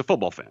wagering, but he's a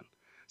football fan.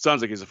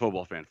 Sounds like he's a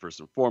football fan first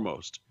and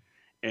foremost.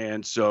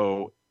 And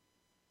so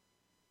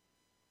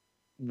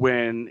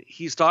when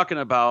he's talking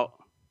about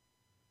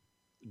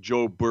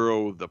Joe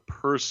Burrow, the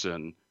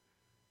person,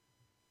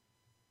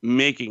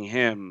 making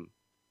him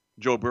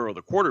Joe Burrow,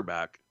 the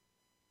quarterback,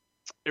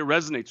 it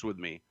resonates with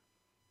me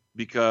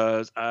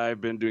because I've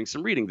been doing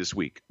some reading this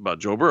week about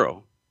Joe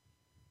Burrow.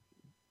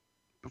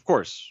 Of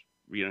course,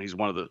 he's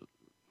one of the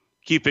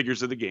key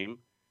figures of the game.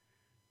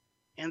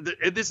 And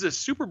this is a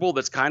Super Bowl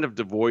that's kind of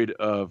devoid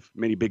of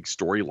many big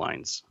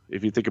storylines,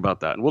 if you think about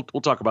that. And we'll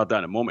talk about that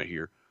in a moment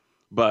here.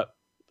 But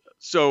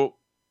so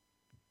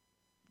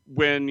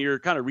when you're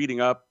kind of reading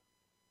up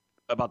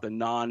about the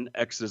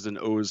non-X's and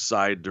O's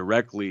side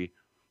directly,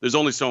 there's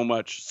only so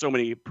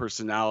many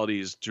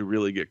personalities to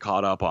really get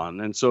caught up on.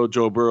 And so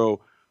Joe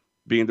Burrow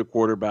being the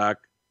quarterback,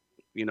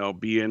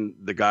 being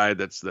the guy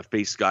that's the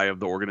face guy of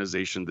the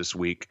organization this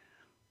week,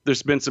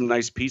 there's been some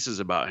nice pieces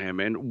about him.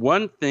 And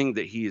one thing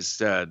that he has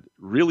said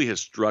really has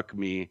struck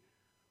me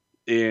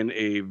in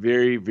a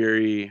very,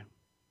 very,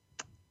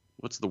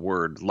 what's the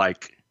word,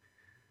 like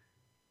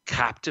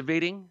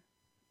captivating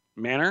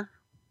manner.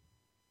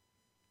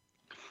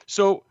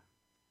 So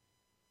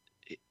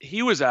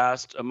he was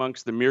asked,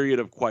 amongst the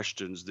myriad of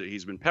questions that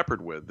he's been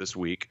peppered with this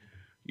week,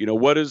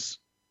 what is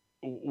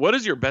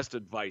your best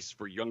advice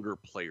for younger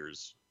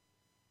players,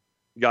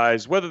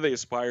 guys, whether they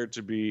aspire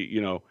to be,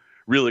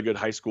 really good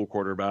high school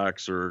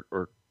quarterbacks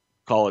or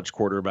college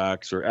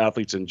quarterbacks or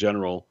athletes in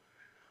general.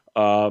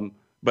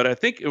 But I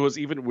think it was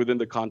even within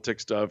the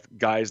context of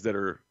guys that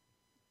are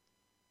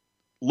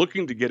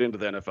looking to get into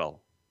the NFL,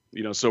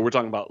 so we're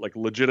talking about like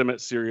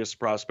legitimate, serious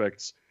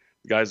prospects,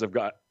 guys have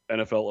got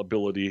NFL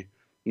ability.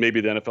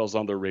 Maybe the NFL's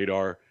on their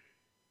radar.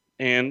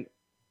 And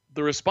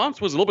the response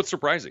was a little bit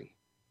surprising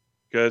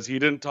because he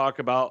didn't talk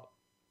about,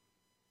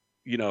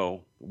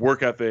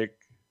 work ethic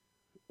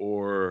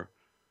or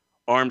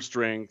arm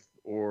strength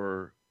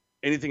or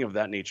anything of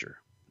that nature.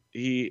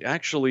 He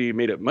actually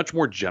made it much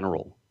more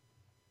general,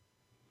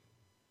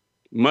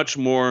 much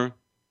more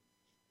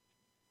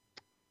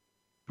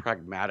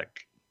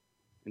pragmatic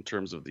in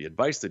terms of the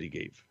advice that he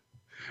gave.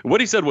 And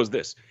what he said was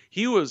this.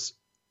 He was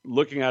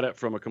looking at it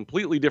from a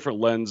completely different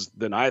lens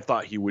than I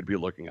thought he would be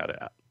looking at it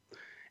at.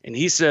 And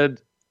he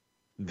said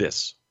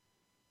this: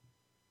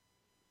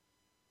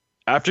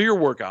 after your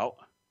workout,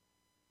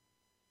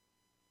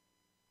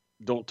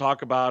 don't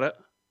talk about it.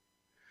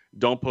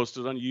 Don't post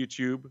it on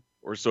YouTube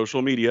or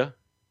social media.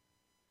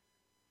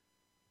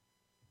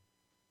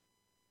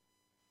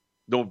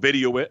 Don't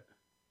video it.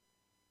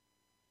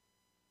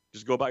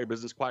 Just go about your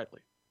business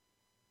quietly.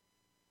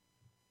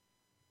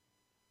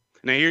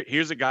 Now,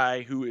 here's a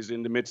guy who is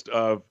in the midst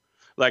of,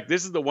 like,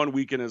 this is the one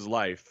week in his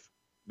life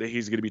that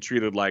he's going to be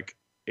treated like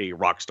a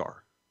rock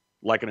star,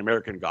 like an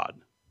American god.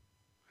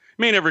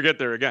 May never get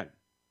there again,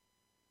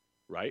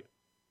 right?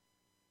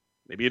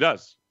 Maybe he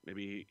does.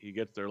 Maybe he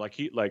gets there like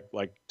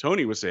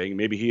Tony was saying.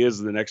 Maybe he is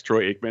the next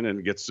Troy Aikman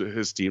and gets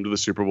his team to the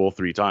Super Bowl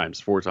 3 times,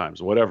 4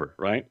 times, whatever,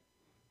 right?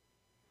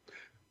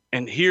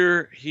 And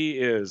here he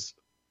is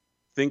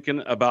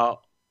thinking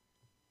about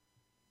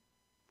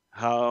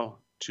how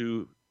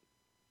to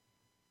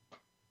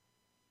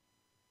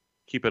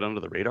keep it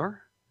under the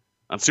radar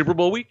on Super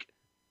Bowl week.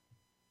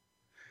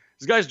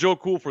 This guy's Joe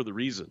Cool for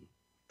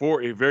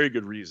a very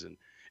good reason.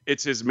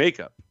 It's his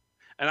makeup.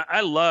 And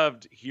I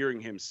loved hearing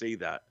him say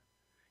that.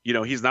 You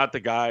know, he's not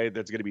the guy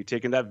that's going to be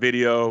taking that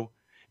video,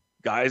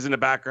 guys in the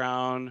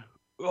background,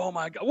 oh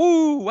my God,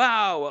 woo,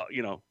 wow,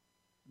 you know,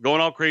 going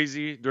all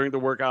crazy during the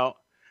workout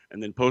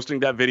and then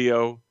posting that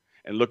video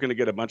and looking to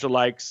get a bunch of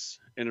likes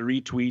and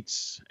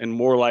retweets and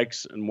more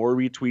likes and more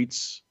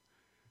retweets.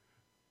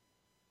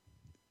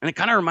 And it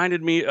kind of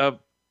reminded me of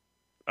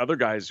other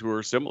guys who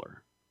are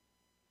similar.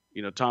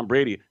 You know, Tom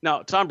Brady.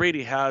 Now, Tom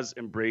Brady has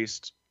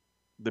embraced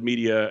the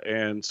media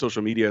and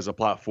social media as a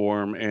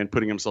platform and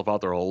putting himself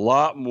out there a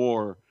lot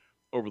more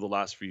over the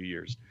last few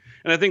years.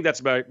 And I think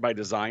that's by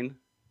design.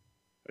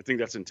 I think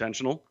that's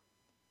intentional.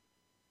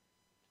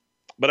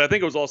 But I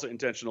think it was also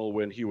intentional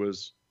when he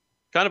was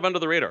kind of under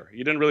the radar.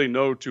 You didn't really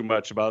know too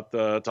much about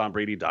the Tom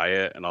Brady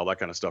diet and all that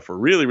kind of stuff for a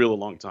really, really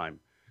long time.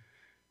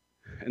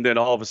 And then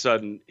all of a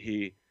sudden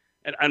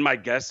and my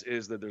guess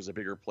is that there's a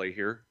bigger play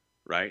here,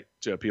 right?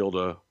 To appeal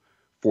to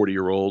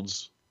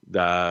 40-year-olds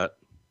that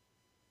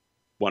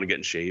want to get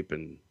in shape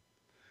and,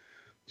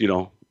 you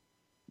know,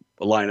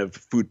 a line of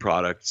food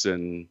products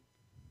and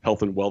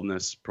health and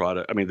wellness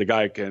product. I mean, the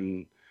guy's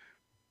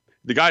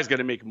going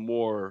to make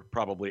more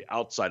probably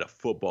outside of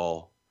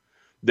football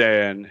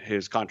than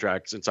his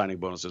contracts and signing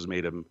bonuses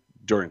made him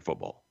during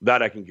football.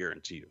 That I can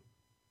guarantee you.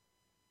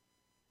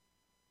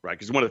 Right?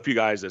 Because he's one of the few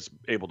guys that's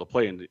able to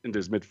play into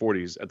his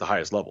mid-40s at the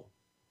highest level.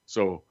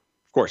 So,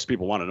 of course,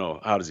 people want to know,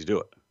 how does he do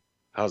it?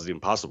 How is it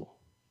even possible?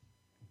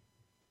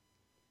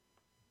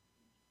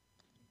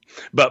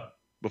 But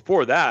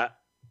before that,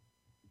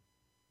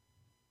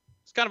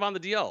 it's kind of on the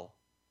DL.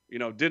 You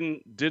know,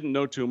 didn't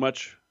know too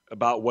much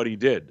about what he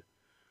did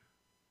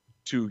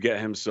to get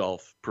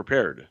himself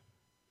prepared,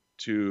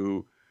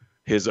 to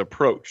his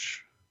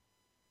approach,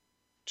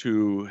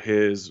 to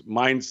his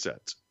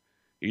mindset.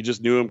 You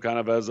just knew him kind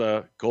of as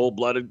a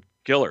cold-blooded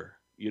killer,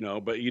 you know,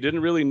 but you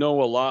didn't really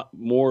know a lot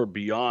more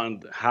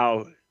beyond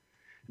how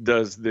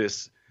does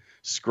this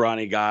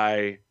scrawny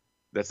guy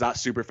that's not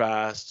super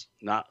fast,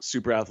 not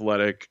super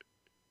athletic,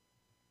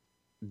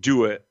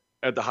 do it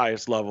at the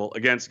highest level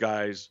against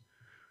guys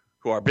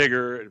who are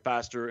bigger and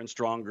faster and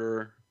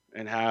stronger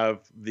and have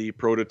the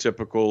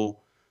prototypical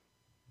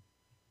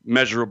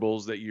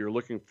measurables that you're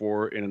looking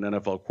for in an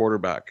NFL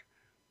quarterback.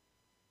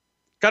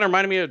 Kind of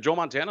reminded me of Joe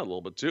Montana a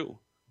little bit too.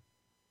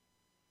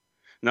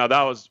 Now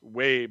that was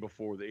way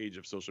before the age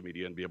of social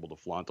media and be able to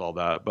flaunt all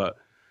that. But,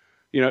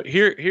 you know,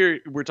 here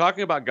we're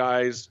talking about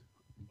guys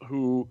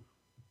who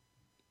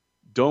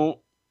don't,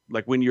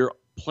 like, when you're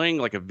playing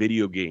like a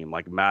video game,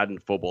 like Madden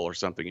football or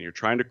something, and you're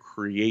trying to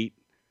create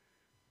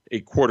a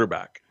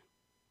quarterback,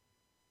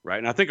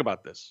 right? Now think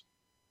about this.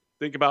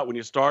 Think about when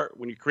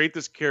you create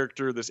this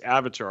character, this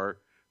avatar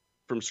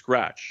from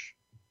scratch.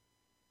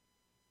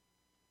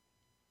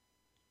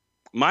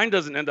 Mine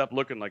doesn't end up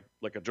looking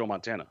like a Joe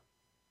Montana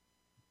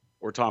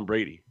or Tom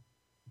Brady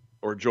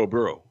or Joe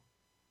Burrow.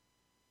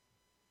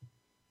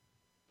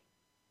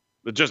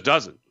 It just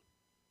doesn't,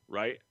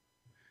 right?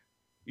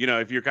 You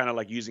know, if you're kind of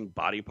like using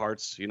body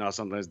parts, you know,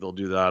 sometimes they'll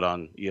do that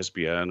on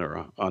ESPN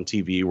or on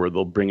TV where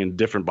they'll bring in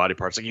different body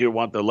parts. Like you'd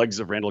want the legs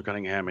of Randall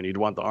Cunningham and you'd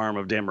want the arm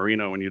of Dan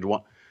Marino and you'd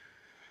want...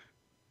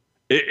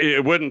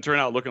 It wouldn't turn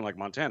out looking like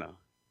Montana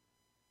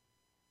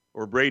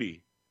or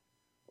Brady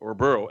or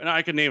Burrow. And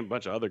I could name a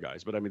bunch of other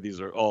guys, but I mean, these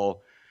are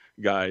all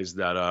guys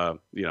that,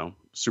 you know,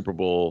 Super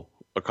Bowl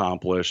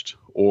accomplished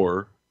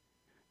or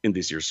in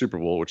this year's Super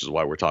Bowl, which is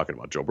why we're talking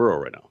about Joe Burrow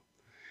right now.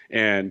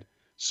 And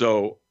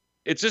so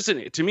it's just,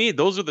 to me,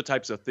 those are the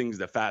types of things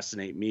that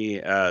fascinate me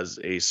as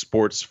a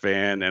sports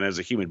fan and as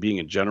a human being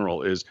in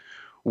general is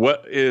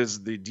what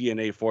is the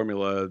DNA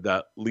formula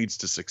that leads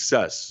to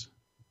success?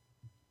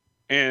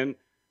 And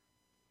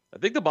I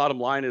think the bottom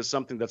line is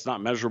something that's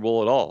not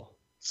measurable at all.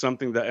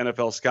 Something that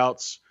NFL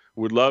scouts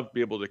would love to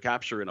be able to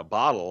capture in a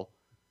bottle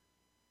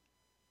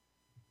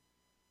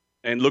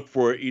and look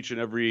for each and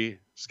every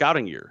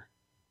scouting year.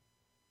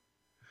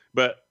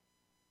 But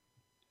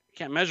you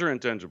can't measure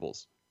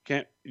intangibles.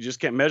 You just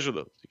can't measure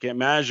those. You can't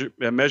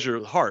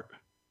measure heart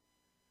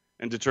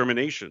and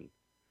determination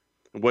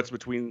and what's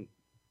between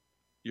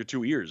your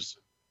two ears.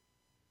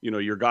 You know,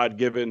 your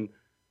God-given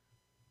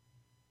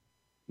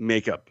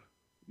makeup,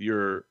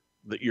 your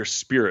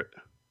spirit.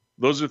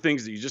 Those are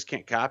things that you just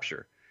can't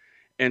capture.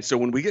 And so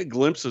when we get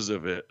glimpses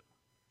of it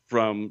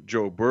from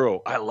Joe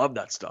Burrow, I love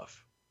that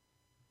stuff.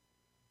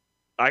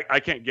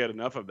 I can't get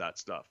enough of that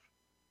stuff.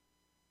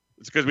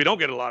 It's because we don't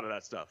get a lot of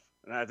that stuff.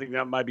 And I think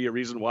that might be a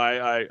reason why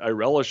I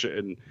relish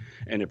it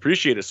and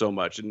appreciate it so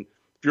much. And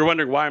if you're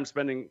wondering why I'm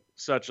spending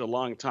such a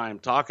long time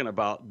talking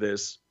about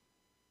this,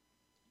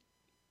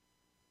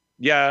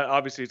 yeah,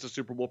 obviously it's a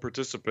Super Bowl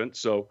participant.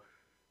 So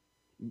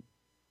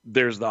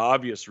there's the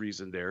obvious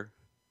reason there,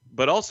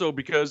 but also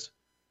because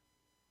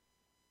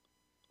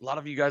a lot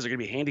of you guys are going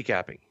to be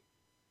handicapping.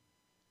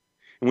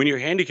 And when you're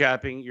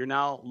handicapping, you're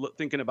now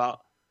thinking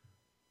about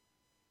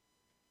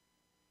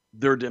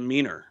their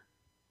demeanor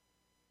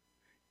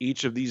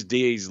each of these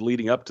days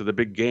leading up to the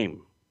big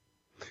game.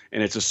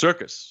 And it's a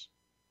circus.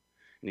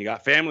 And you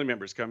got family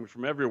members coming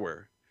from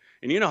everywhere.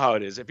 And you know how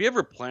it is. If you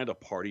ever planned a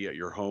party at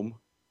your home,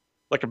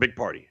 like a big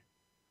party,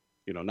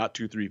 not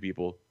 2-3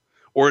 people,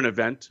 or an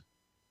event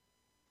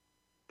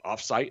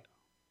off-site,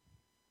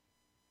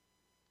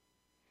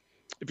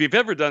 if you've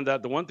ever done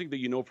that, the one thing that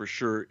you know for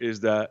sure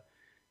is that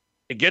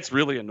it gets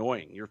really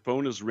annoying. Your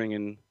phone is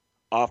ringing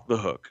off the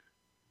hook.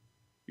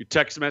 Your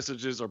text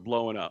messages are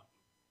blowing up.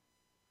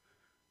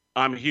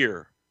 I'm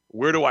here.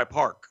 Where do I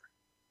park?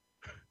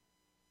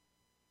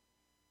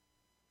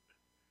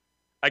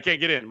 I can't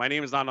get in. My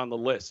name is not on the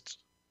list.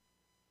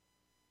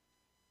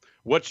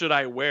 What should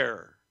I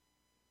wear?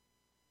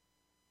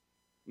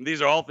 And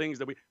these are all things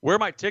that where are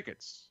my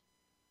tickets?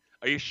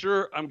 Are you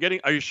sure I'm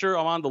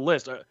on the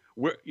list?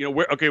 Where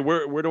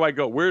do I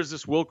go? Where's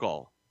this will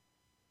call?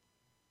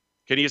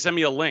 Can you send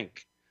me a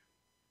link?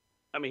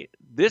 I mean,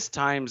 this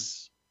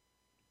times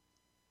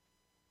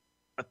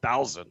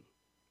 1,000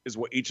 is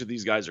what each of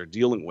these guys are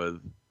dealing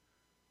with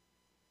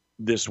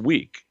this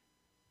week.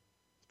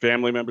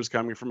 Family members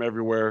coming from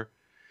everywhere.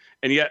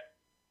 And yet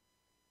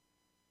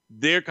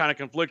they're kind of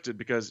conflicted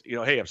because,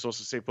 hey, I'm supposed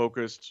to stay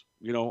focused.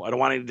 I don't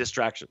want any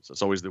distractions.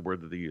 That's always the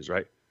word that they use,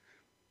 right?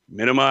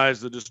 Minimize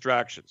the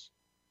distractions.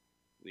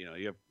 You have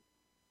 $1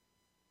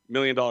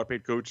 million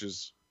paid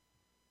coaches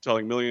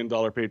telling $1 million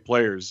paid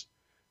players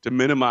to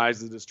minimize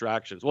the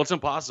distractions. Well, it's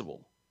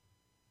impossible.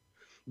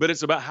 But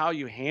it's about how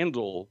you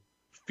handle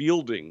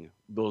fielding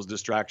those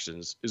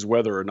distractions is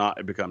whether or not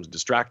it becomes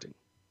distracting.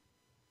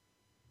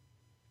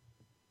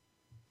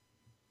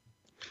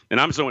 And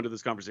I'm so into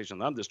this conversation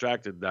that I'm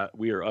distracted that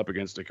we are up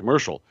against a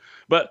commercial.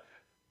 But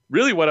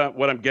really what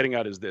I'm getting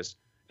at is this.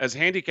 As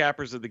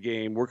handicappers of the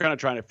game, we're kind of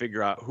trying to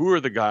figure out who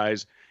are the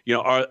guys,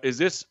 is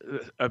this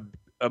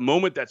a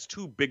moment that's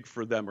too big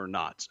for them or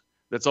not?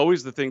 That's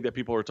always the thing that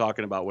people are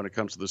talking about when it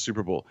comes to the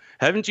Super Bowl.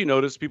 Haven't you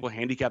noticed people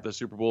handicap the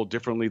Super Bowl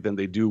differently than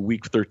they do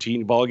Week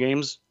 13 ball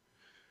games?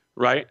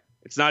 Right?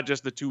 It's not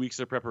just the 2 weeks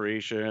of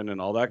preparation and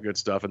all that good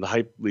stuff and the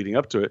hype leading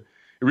up to it.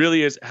 It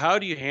really is, how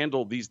do you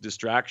handle these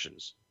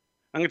distractions?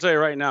 I'm going to tell you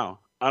right now,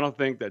 I don't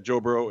think that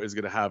Joe Burrow is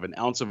going to have an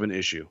ounce of an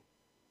issue.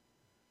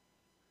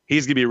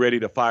 He's going to be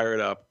ready to fire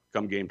it up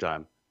come game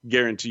time.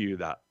 Guarantee you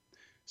that.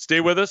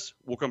 Stay with us.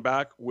 We'll come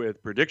back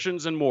with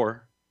predictions and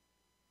more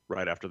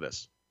right after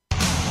this.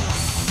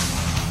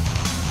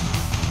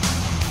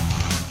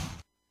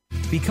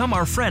 Become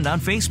our friend on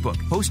Facebook.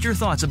 Post your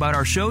thoughts about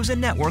our shows and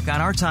network on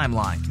our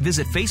timeline.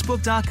 Visit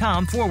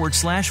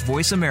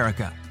Facebook.com/Voice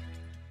America.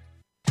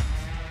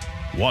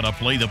 Want to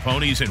play the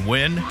ponies and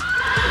win?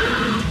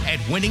 At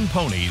Winning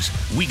Ponies,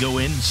 we go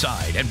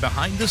inside and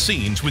behind the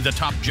scenes with the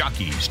top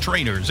jockeys,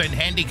 trainers, and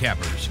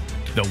handicappers.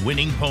 The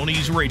Winning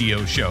Ponies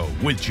radio show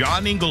with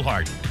John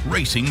Englehart,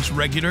 racing's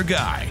regular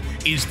guy,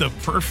 is the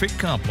perfect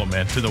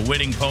complement to the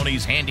Winning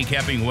Ponies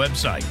handicapping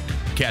website.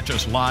 Catch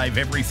us live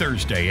every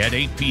Thursday at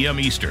 8 p.m.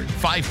 Eastern,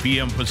 5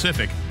 p.m.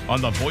 Pacific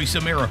on the Voice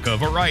America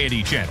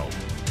Variety Channel.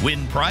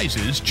 Win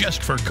prizes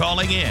just for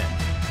calling in.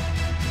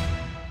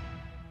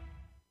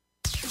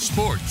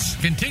 Sports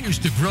continues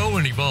to grow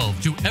and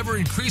evolve to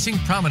ever-increasing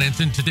prominence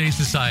in today's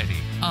society.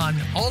 On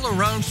All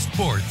Around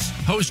Sports,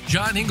 host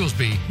John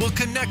Inglesby will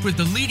connect with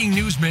the leading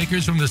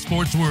newsmakers from the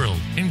sports world,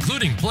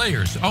 including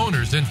players,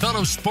 owners, and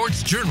fellow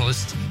sports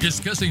journalists,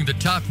 discussing the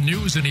top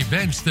news and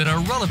events that are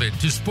relevant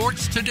to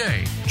sports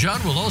today.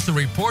 John will also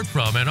report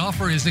from and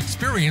offer his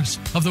experience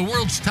of the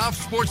world's top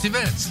sports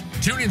events.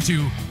 Tune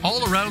into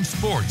All Around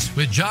Sports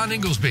with John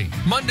Inglesby,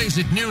 Mondays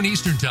at noon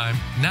Eastern Time,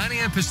 9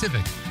 a.m.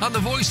 Pacific, on the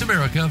Voice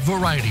America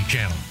Variety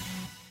Channel.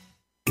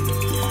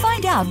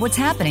 Find out what's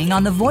happening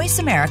on the Voice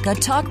America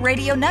Talk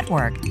Radio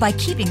Network by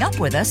keeping up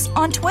with us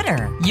on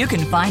Twitter. You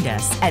can find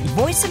us at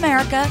Voice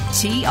America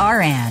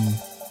TRN.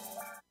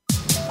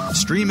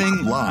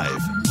 Streaming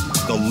live,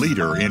 the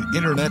leader in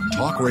Internet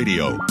talk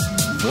radio,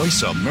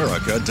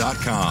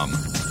 voiceamerica.com.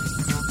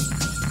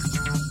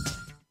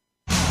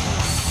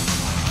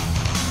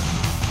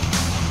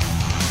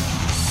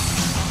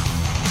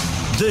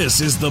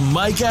 This is the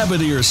Mike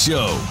Abadir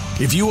Show.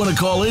 If you want to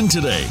call in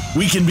today,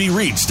 we can be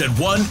reached at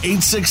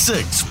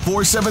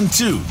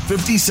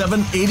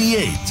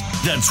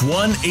 1-866-472-5788. That's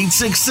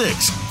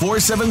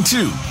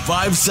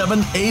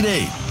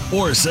 1-866-472-5788.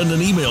 Or send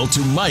an email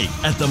to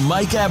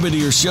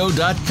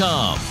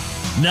mike@themikeabadirshow.com.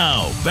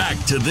 Now,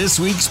 back to this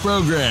week's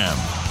program.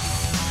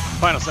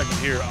 Final segment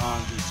here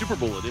on the Super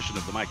Bowl edition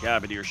of the Mike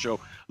Abadir Show.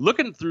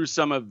 Looking through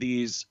some of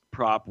these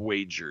prop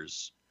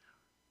wagers,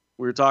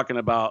 we were talking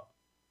about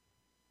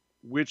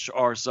which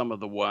are some of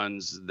the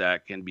ones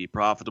that can be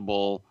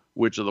profitable,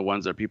 which are the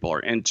ones that people are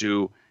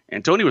into.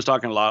 And Tony was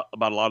talking about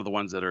a lot of the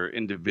ones that are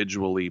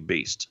individually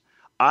based.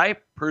 I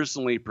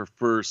personally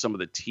prefer some of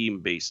the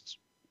team-based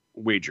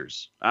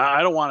wagers.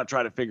 I don't want to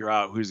try to figure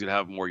out who's going to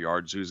have more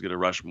yards, who's going to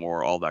rush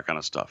more, all that kind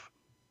of stuff.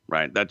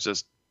 right? That's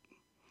just,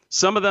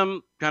 some of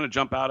them kind of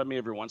jump out at me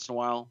every once in a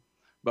while.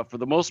 But for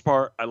the most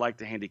part, I like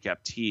to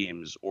handicap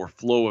teams or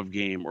flow of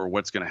game or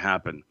what's going to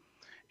happen.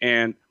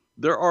 And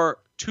there are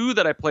two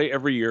that I play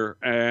every year,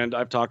 and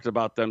I've talked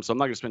about them, so I'm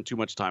not going to spend too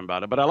much time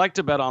about it. But I like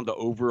to bet on the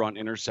over on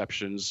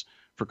interceptions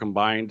for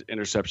combined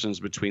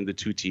interceptions between the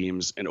two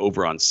teams and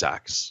over on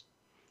sacks.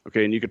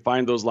 Okay, and you could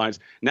find those lines.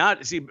 Now,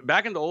 see,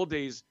 back in the old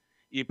days,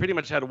 you pretty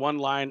much had one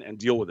line and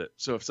deal with it.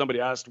 So if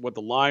somebody asked what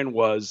the line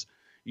was,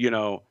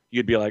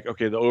 you'd be like,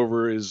 okay, the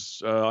over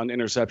is on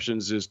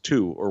interceptions is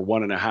 2 or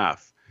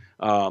 1.5.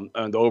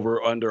 And the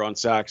over under on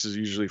sacks is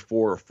usually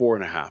 4 or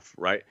 4.5,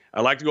 right?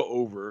 I like to go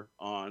over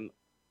on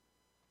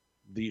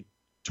the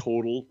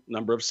total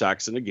number of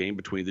sacks in a game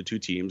between the two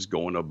teams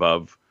going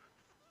above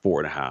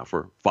 4.5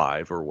 or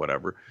 5 or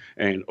whatever,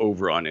 and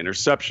over on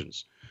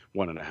interceptions,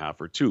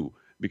 1.5 or 2,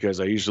 because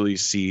I usually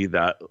see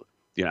that,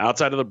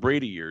 outside of the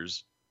Brady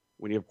years,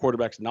 when you have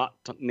quarterbacks not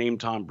named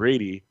Tom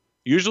Brady,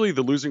 usually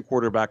the losing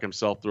quarterback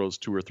himself throws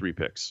 2 or 3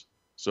 picks.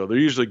 So they're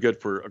usually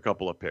good for a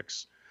couple of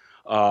picks.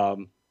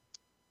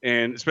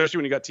 And especially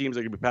when you got teams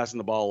that can be passing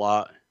the ball a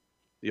lot,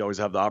 you always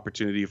have the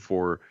opportunity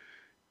for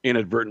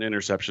inadvertent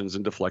interceptions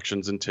and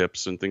deflections and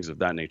tips and things of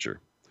that nature.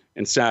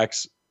 And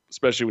sacks,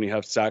 especially when you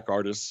have sack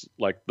artists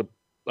like the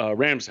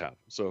Rams have.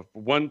 So if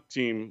one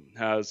team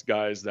has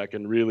guys that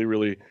can really,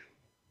 really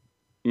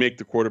make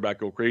the quarterback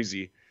go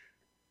crazy,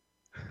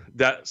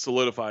 that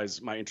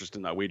solidifies my interest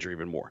in that wager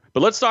even more.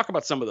 But let's talk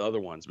about some of the other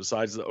ones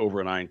besides the over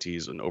on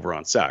INTs and over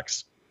on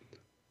sacks.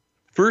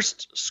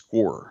 First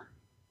scorer.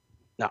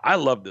 Now, I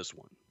love this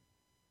one.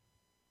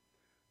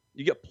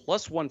 You get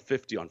plus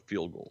 150 on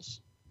field goals.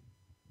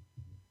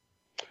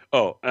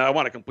 Oh, and I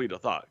want to complete a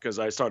thought because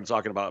I started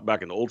talking about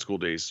back in the old school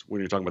days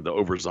when you're talking about the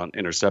overs on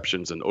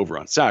interceptions and over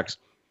on sacks.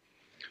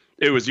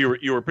 It was you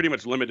were pretty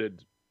much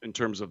limited in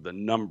terms of the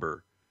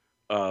number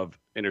of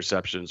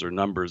interceptions or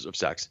numbers of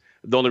sacks.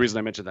 The only reason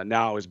I mention that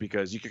now is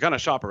because you can kind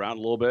of shop around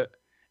a little bit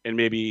and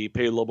maybe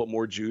pay a little bit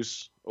more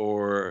juice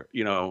or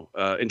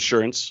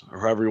insurance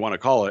or however you want to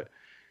call it.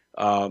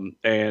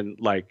 And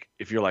like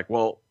if you're like,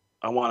 well,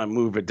 I want to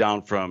move it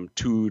down from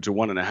 2 to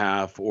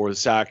 1.5, or the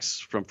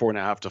sacks from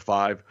 4.5 to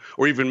 5,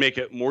 or even make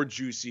it more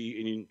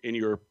juicy in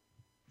your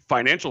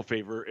financial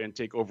favor and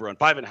take over on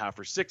 5.5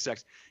 or 6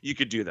 sacks. You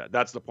could do that.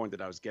 That's the point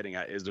that I was getting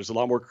at. Is there's a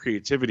lot more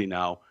creativity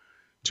now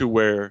to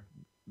where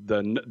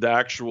the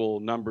actual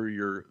number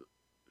you're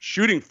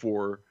shooting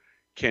for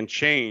can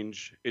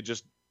change. It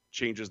just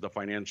changes the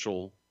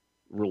financial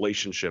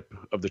relationship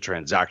of the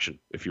transaction,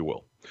 if you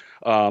will.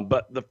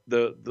 But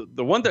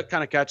the one that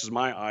kind of catches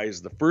my eye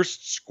is the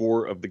first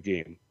score of the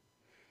game,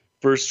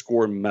 first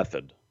score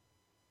method.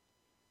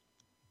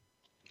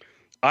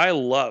 I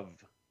love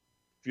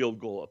field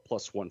goal at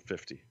plus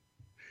 150.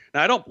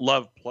 Now, I don't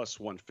love plus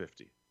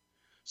 150.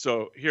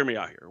 So hear me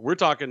out here. We're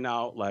talking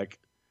now like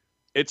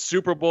it's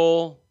Super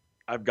Bowl.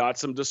 I've got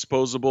some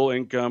disposable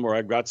income, or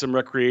I've got some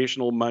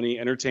recreational money,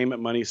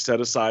 entertainment money set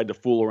aside to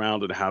fool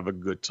around and have a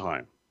good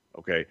time.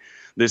 Okay.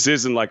 This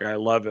isn't like I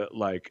love it,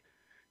 like,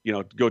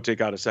 go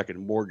take out a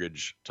second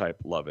mortgage type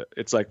love it.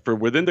 It's like for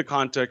within the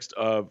context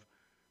of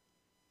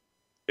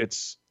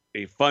it's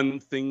a fun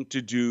thing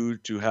to do,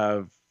 to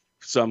have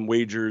some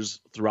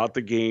wagers throughout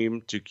the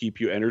game to keep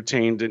you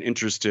entertained and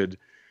interested.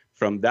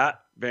 From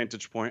that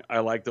vantage point, I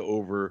like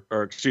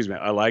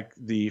I like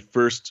the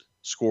first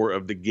score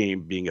of the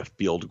game being a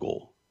field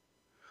goal.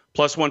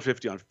 Plus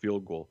 150 on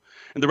field goal.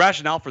 And the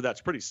rationale for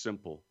that's pretty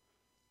simple.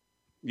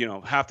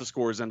 Half the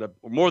scores end up,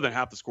 or more than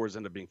half the scores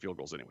end up being field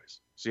goals anyways.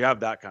 So you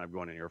have that kind of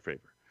going in your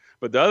favor.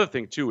 But the other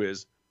thing too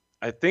is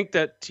I think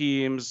that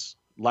teams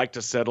like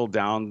to settle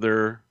down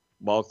their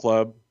ball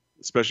club,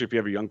 especially if you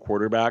have a young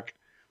quarterback.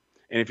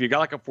 And if you got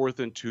like a 4th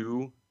and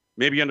 2,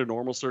 maybe under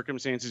normal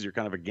circumstances, you're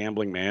kind of a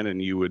gambling man and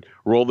you would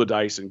roll the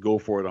dice and go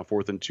for it on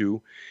 4th and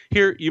 2.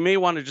 Here, you may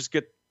want to just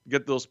get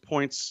those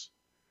points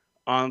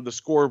on the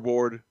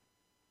scoreboard,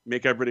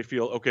 make everybody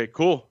feel, okay,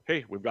 cool.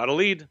 Hey, we've got a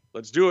lead.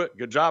 Let's do it.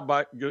 Good job,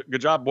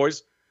 good job,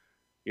 boys.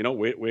 Way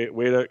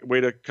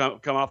to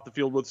come off the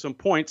field with some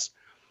points.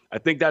 I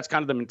think that's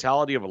kind of the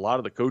mentality of a lot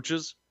of the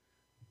coaches.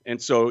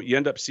 And so you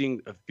end up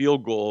seeing a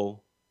field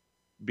goal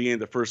being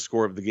the first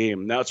score of the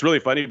game. Now, it's really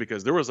funny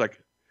because there was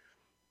like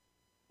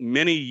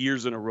many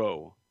years in a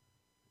row,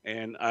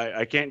 and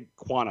I can't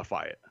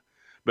quantify it,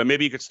 but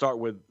maybe you could start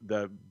with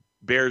the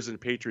Bears and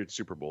Patriots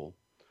Super Bowl,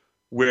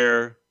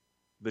 where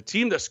the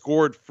team that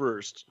scored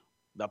first,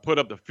 that put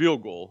up the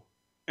field goal,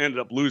 ended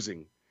up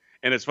losing.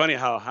 And it's funny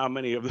how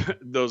many of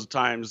those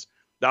times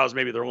that was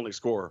maybe their only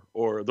score,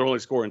 or their only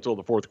score until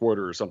the 4th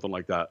quarter or something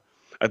like that.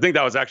 I think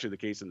that was actually the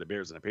case in the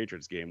Bears and the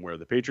Patriots game, where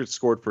the Patriots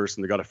scored first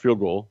and they got a field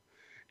goal,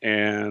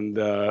 and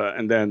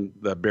then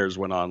the Bears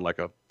went on like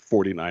a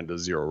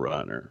 49-0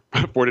 run or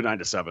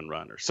 49-7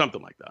 run or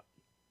something like that.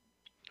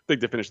 I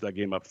think they finished that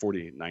game up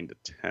 49-10,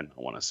 I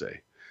want to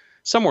say.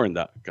 Somewhere in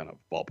that kind of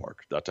ballpark,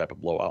 that type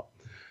of blowout.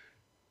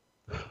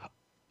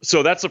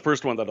 So that's the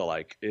first one that I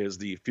like, is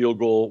the field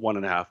goal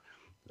 1.5.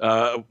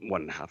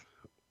 1.5.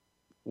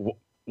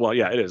 Well,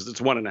 yeah, it is.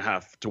 It's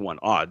 1.5 to 1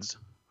 odds.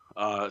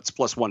 It's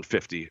plus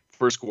 150.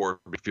 First score,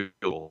 field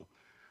goal.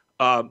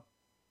 The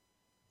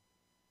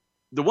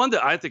one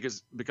that I think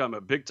has become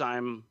a big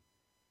time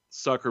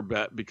sucker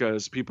bet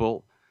because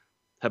people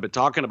have been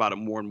talking about it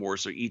more and more.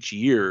 So each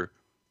year,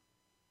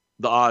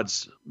 the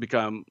odds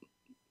become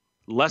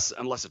less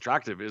and less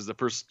attractive is the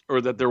first,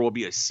 or that there will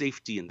be a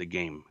safety in the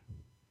game.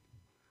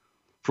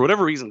 For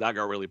whatever reason, that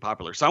got really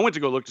popular. So I went to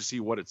go look to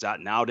see what it's at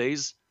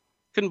nowadays.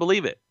 Couldn't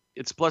believe it.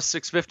 It's plus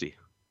 650.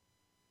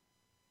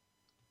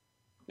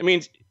 It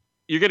means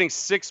you're getting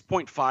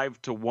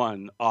 6.5 to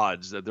 1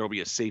 odds that there will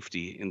be a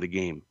safety in the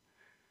game.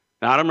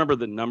 Now, I don't remember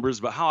the numbers,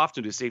 but how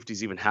often do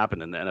safeties even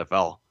happen in the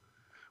NFL?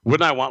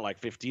 Wouldn't I want like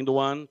 15 to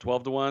 1,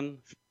 12 to 1,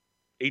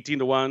 18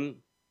 to 1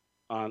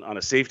 on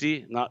a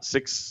safety, not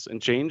 6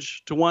 and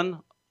change to 1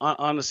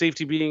 on a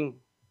safety being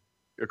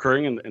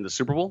occurring in the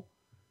Super Bowl?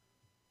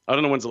 I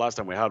don't know when's the last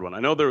time we had one. I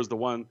know there was the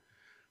one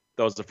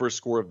that was the first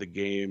score of the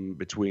game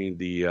between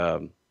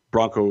the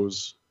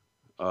Broncos,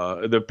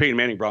 the Peyton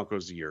Manning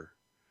Broncos year,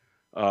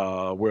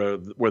 where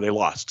they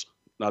lost,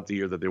 not the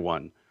year that they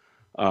won,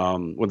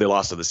 when they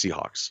lost to the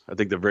Seahawks. I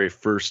think the very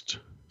first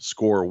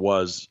score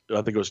was,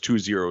 I think it was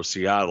 2-0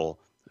 Seattle,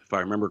 if I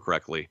remember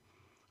correctly.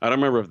 I don't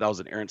remember if that was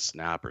an errant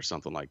snap or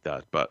something like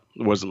that, but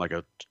it wasn't like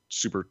a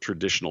super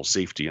traditional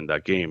safety in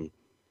that game.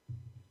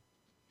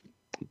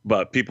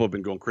 But people have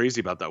been going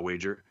crazy about that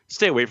wager.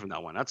 Stay away from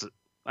that one.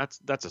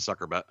 That's a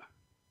sucker bet.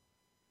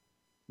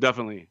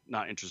 Definitely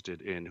not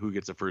interested in who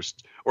gets a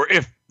first, or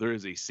if there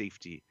is a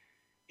safety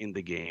in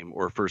the game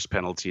or first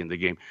penalty in the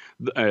game.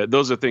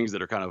 Those are things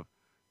that are kind of,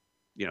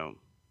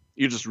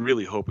 you're just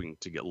really hoping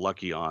to get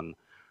lucky on.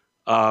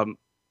 There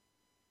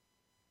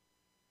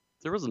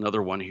was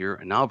another one here,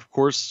 and now, of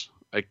course,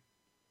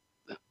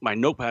 my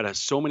notepad has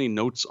so many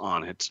notes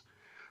on it.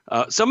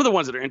 Some of the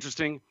ones that are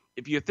interesting,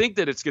 if you think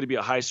that it's going to be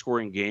a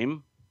high-scoring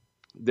game,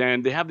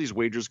 then they have these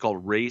wagers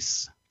called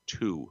Race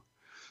 2.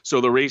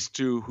 So the Race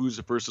 2, who's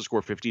the first to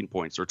score 15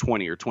 points, or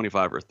 20, or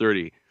 25, or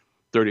 30,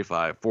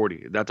 35,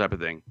 40, that type of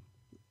thing.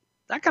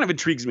 That kind of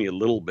intrigues me a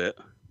little bit.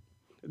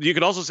 You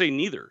could also say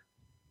neither.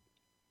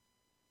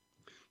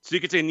 So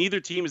you could say neither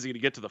team is going to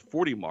get to the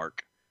 40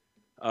 mark.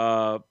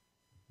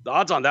 The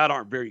odds on that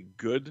aren't very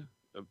good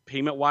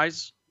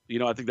payment-wise.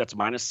 I think that's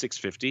minus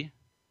 650.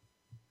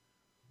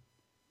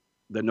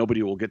 That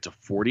nobody will get to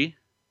 40.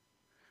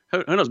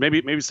 Who knows?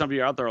 Maybe some of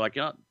you out there are like,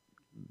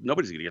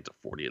 nobody's going to get to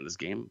 40 in this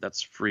game.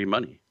 That's free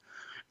money.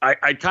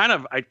 I'd kind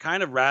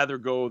of rather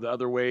go the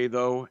other way,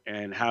 though,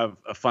 and have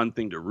a fun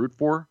thing to root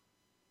for.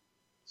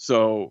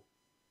 So,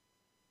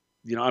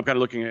 I'm kind of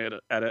looking at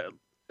it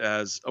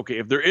as, okay,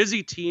 if there is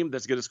a team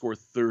that's going to score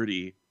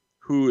 30,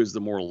 who is the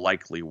more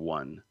likely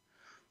one?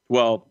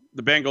 Well,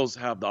 the Bengals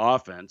have the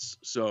offense,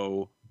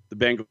 so the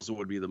Bengals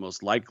would be the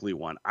most likely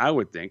one, I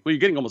would think. Well, you're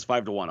getting almost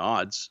 5 to 1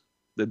 odds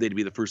that they'd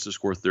be the first to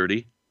score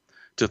 30.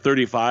 To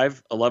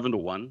 35, 11 to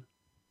 1.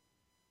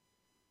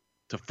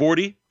 To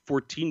 40,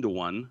 14 to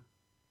 1.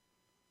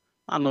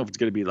 I don't know if it's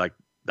going to be like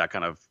that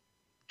kind of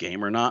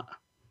game or not,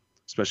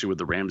 especially with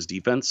the Rams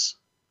defense.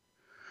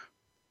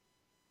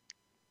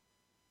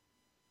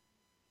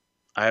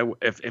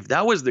 If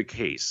that was the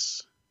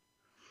case,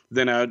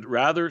 then I'd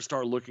rather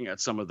start looking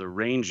at some of the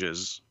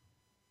ranges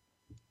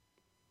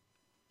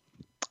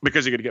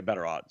because you're going to get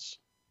better odds,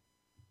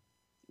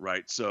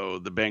 right? So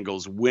the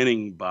Bengals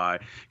winning by,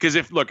 because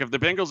if the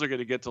Bengals are going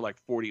to get to like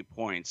 40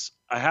 points,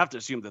 I have to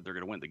assume that they're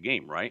going to win the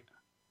game, right?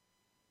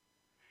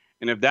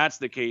 And if that's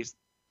the case,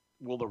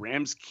 will the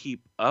Rams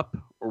keep up,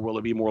 or will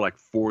it be more like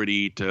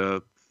 40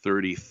 to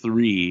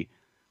 33,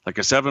 like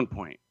a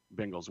 7-point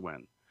Bengals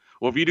win?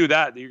 Well, if you do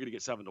that, then you're going to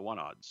get 7 to 1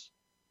 odds.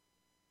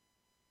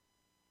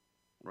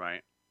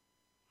 Right?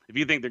 If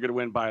you think they're going to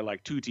win by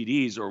like 2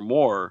 TDs or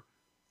more,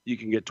 you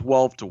can get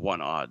 12 to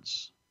 1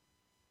 odds.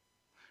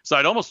 So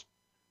I'd almost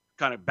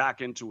kind of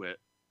back into it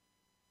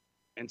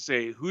and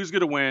say who's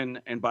going to win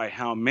and by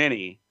how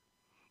many,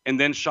 and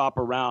then shop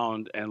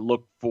around and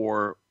look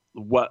for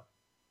what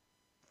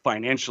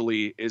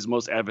financially is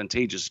most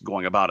advantageous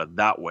going about it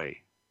that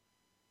way.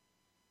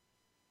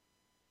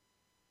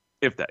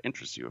 If that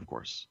interests you, of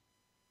course.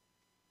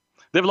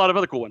 They have a lot of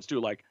other cool ones too,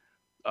 like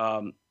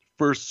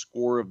first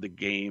score of the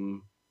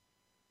game.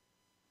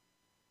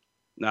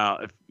 Now,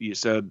 if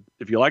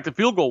you like the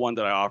field goal one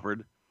that I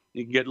offered,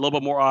 you can get a little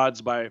bit more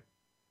odds by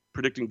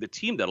predicting the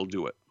team that'll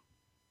do it.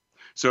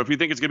 So if you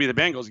think it's going to be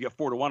the Bengals, you get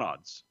 4 to 1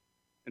 odds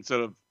instead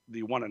of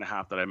the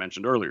 1.5 that I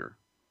mentioned earlier.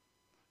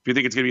 If you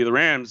think it's going to be the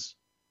Rams,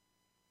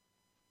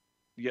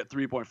 you get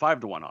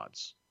 3.5 to 1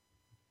 odds.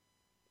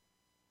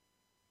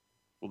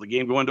 Will the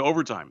game go into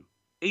overtime?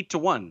 8 to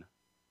 1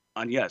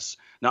 on yes.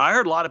 Now, I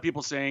heard a lot of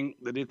people saying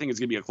that they think it's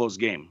going to be a close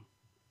game.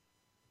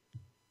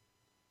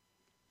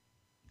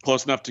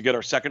 Close enough to get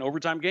our second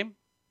overtime game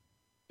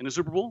in the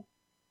Super Bowl?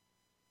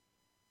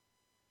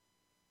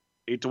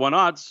 8 to 1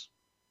 odds.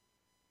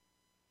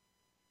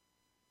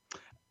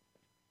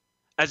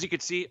 As you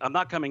can see, I'm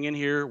not coming in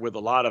here with a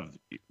lot of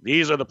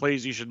these are the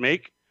plays you should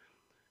make,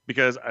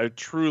 because I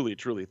truly,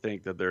 truly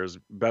think that there's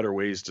better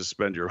ways to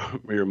spend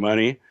your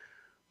money.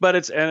 But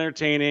it's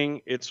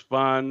entertaining. It's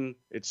fun.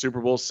 It's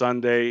Super Bowl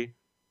Sunday.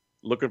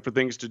 Looking for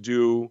things to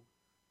do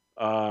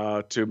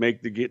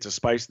to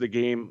spice the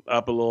game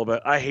up a little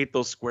bit. I hate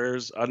those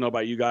squares. I don't know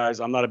about you guys.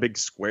 I'm not a big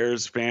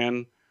squares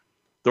fan.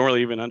 Don't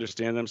really even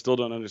understand them. Still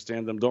don't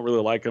understand them. Don't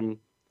really like them.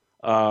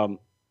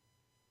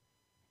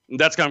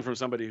 That's coming from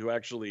somebody who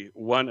actually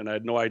won, and I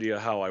had no idea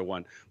how I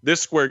won.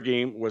 This square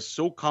game was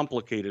so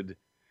complicated.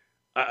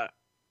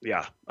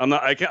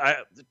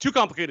 Too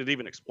complicated to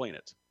even explain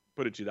it.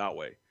 Put it to you that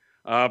way.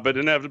 But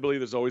inevitably,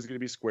 there's always going to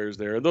be squares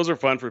there. And those are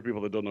fun for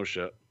people that don't know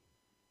shit.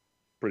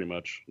 Pretty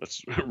much.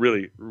 That's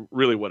really,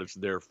 really what it's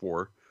there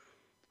for.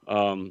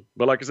 But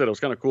like I said, it was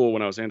kind of cool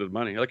when I was handed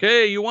money. Like,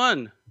 hey, you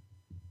won.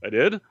 I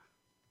did.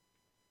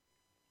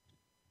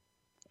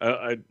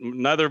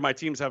 Neither of my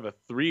teams have a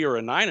 3 or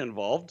a 9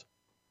 involved.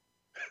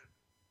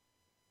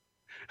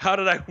 How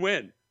did I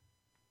win?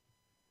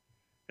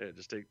 Yeah,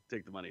 just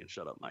take the money and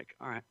shut up, Mike.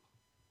 All right.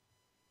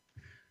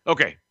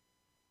 Okay.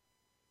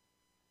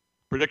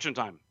 Prediction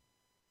time.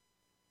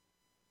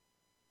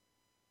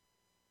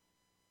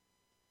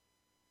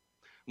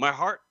 My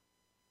heart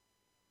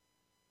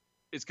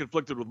is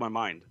conflicted with my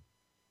mind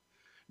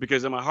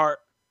because in my heart,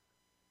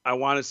 I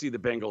want to see the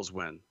Bengals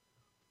win.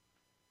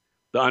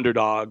 The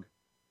underdog,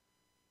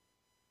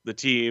 the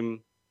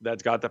team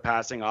that's got the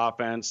passing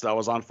offense that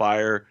was on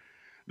fire,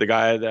 the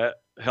guy that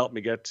helped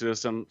me get to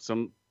some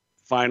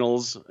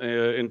finals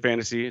in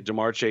fantasy,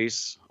 Jamar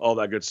Chase, all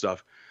that good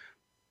stuff.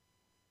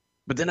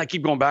 But then I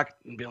keep going back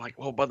and being like,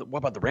 well, what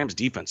about the Rams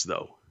defense,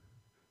 though?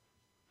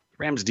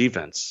 Rams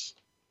defense.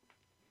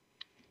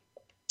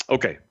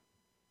 Okay.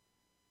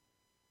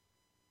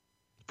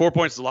 4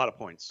 points is a lot of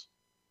points.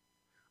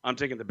 I'm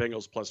taking the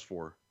Bengals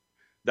 +4.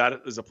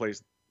 That is a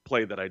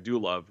play that I do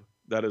love.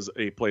 That is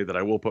a play that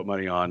I will put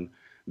money on.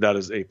 That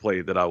is a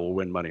play that I will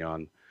win money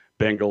on.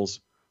 Bengals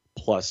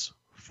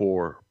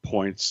 +4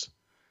 points.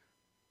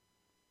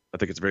 I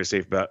think it's a very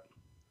safe bet.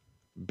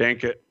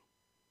 Bank it.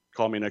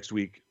 Call me next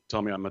week.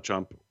 Tell me I'm a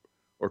chump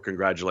or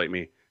congratulate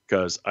me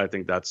because I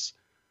think that's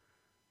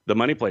the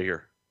money play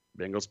here.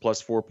 Bengals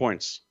 +4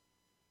 points.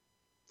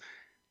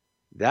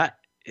 That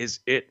is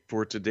it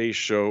for today's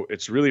show.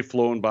 It's really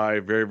flown by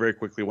very, very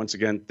quickly. Once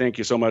again, thank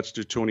you so much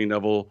to Tony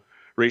Neville,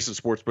 Race and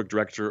Sportsbook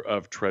Director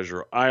of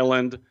Treasure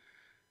Island.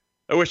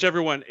 I wish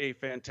everyone a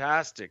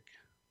fantastic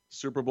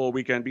Super Bowl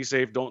weekend. Be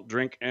safe. Don't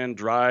drink and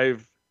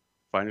drive.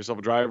 Find yourself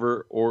a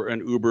driver or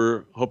an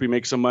Uber. Hope you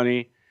make some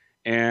money.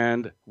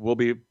 And we'll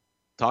be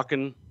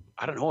talking,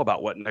 I don't know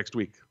about what next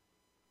week.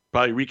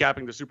 Probably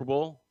recapping the Super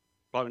Bowl.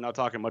 Probably not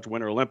talking much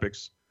Winter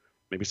Olympics.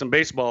 Maybe some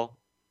baseball.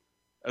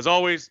 As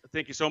always,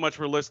 thank you so much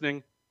for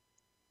listening.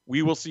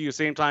 We will see you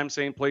same time,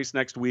 same place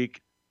next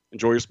week.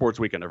 Enjoy your sports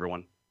weekend,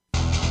 everyone.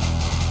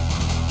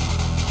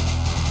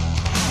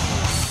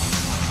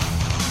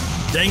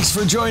 Thanks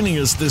for joining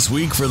us this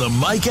week for the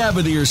Mike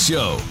Abadir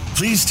Show.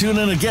 Please tune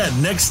in again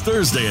next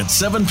Thursday at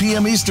 7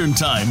 p.m. Eastern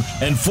Time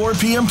and 4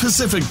 p.m.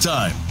 Pacific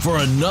Time for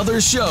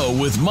another show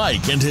with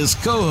Mike and his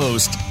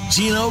co-host,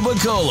 Gino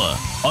Bacola,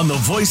 on the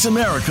Voice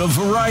America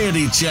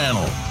Variety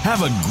Channel.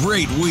 Have a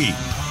great week.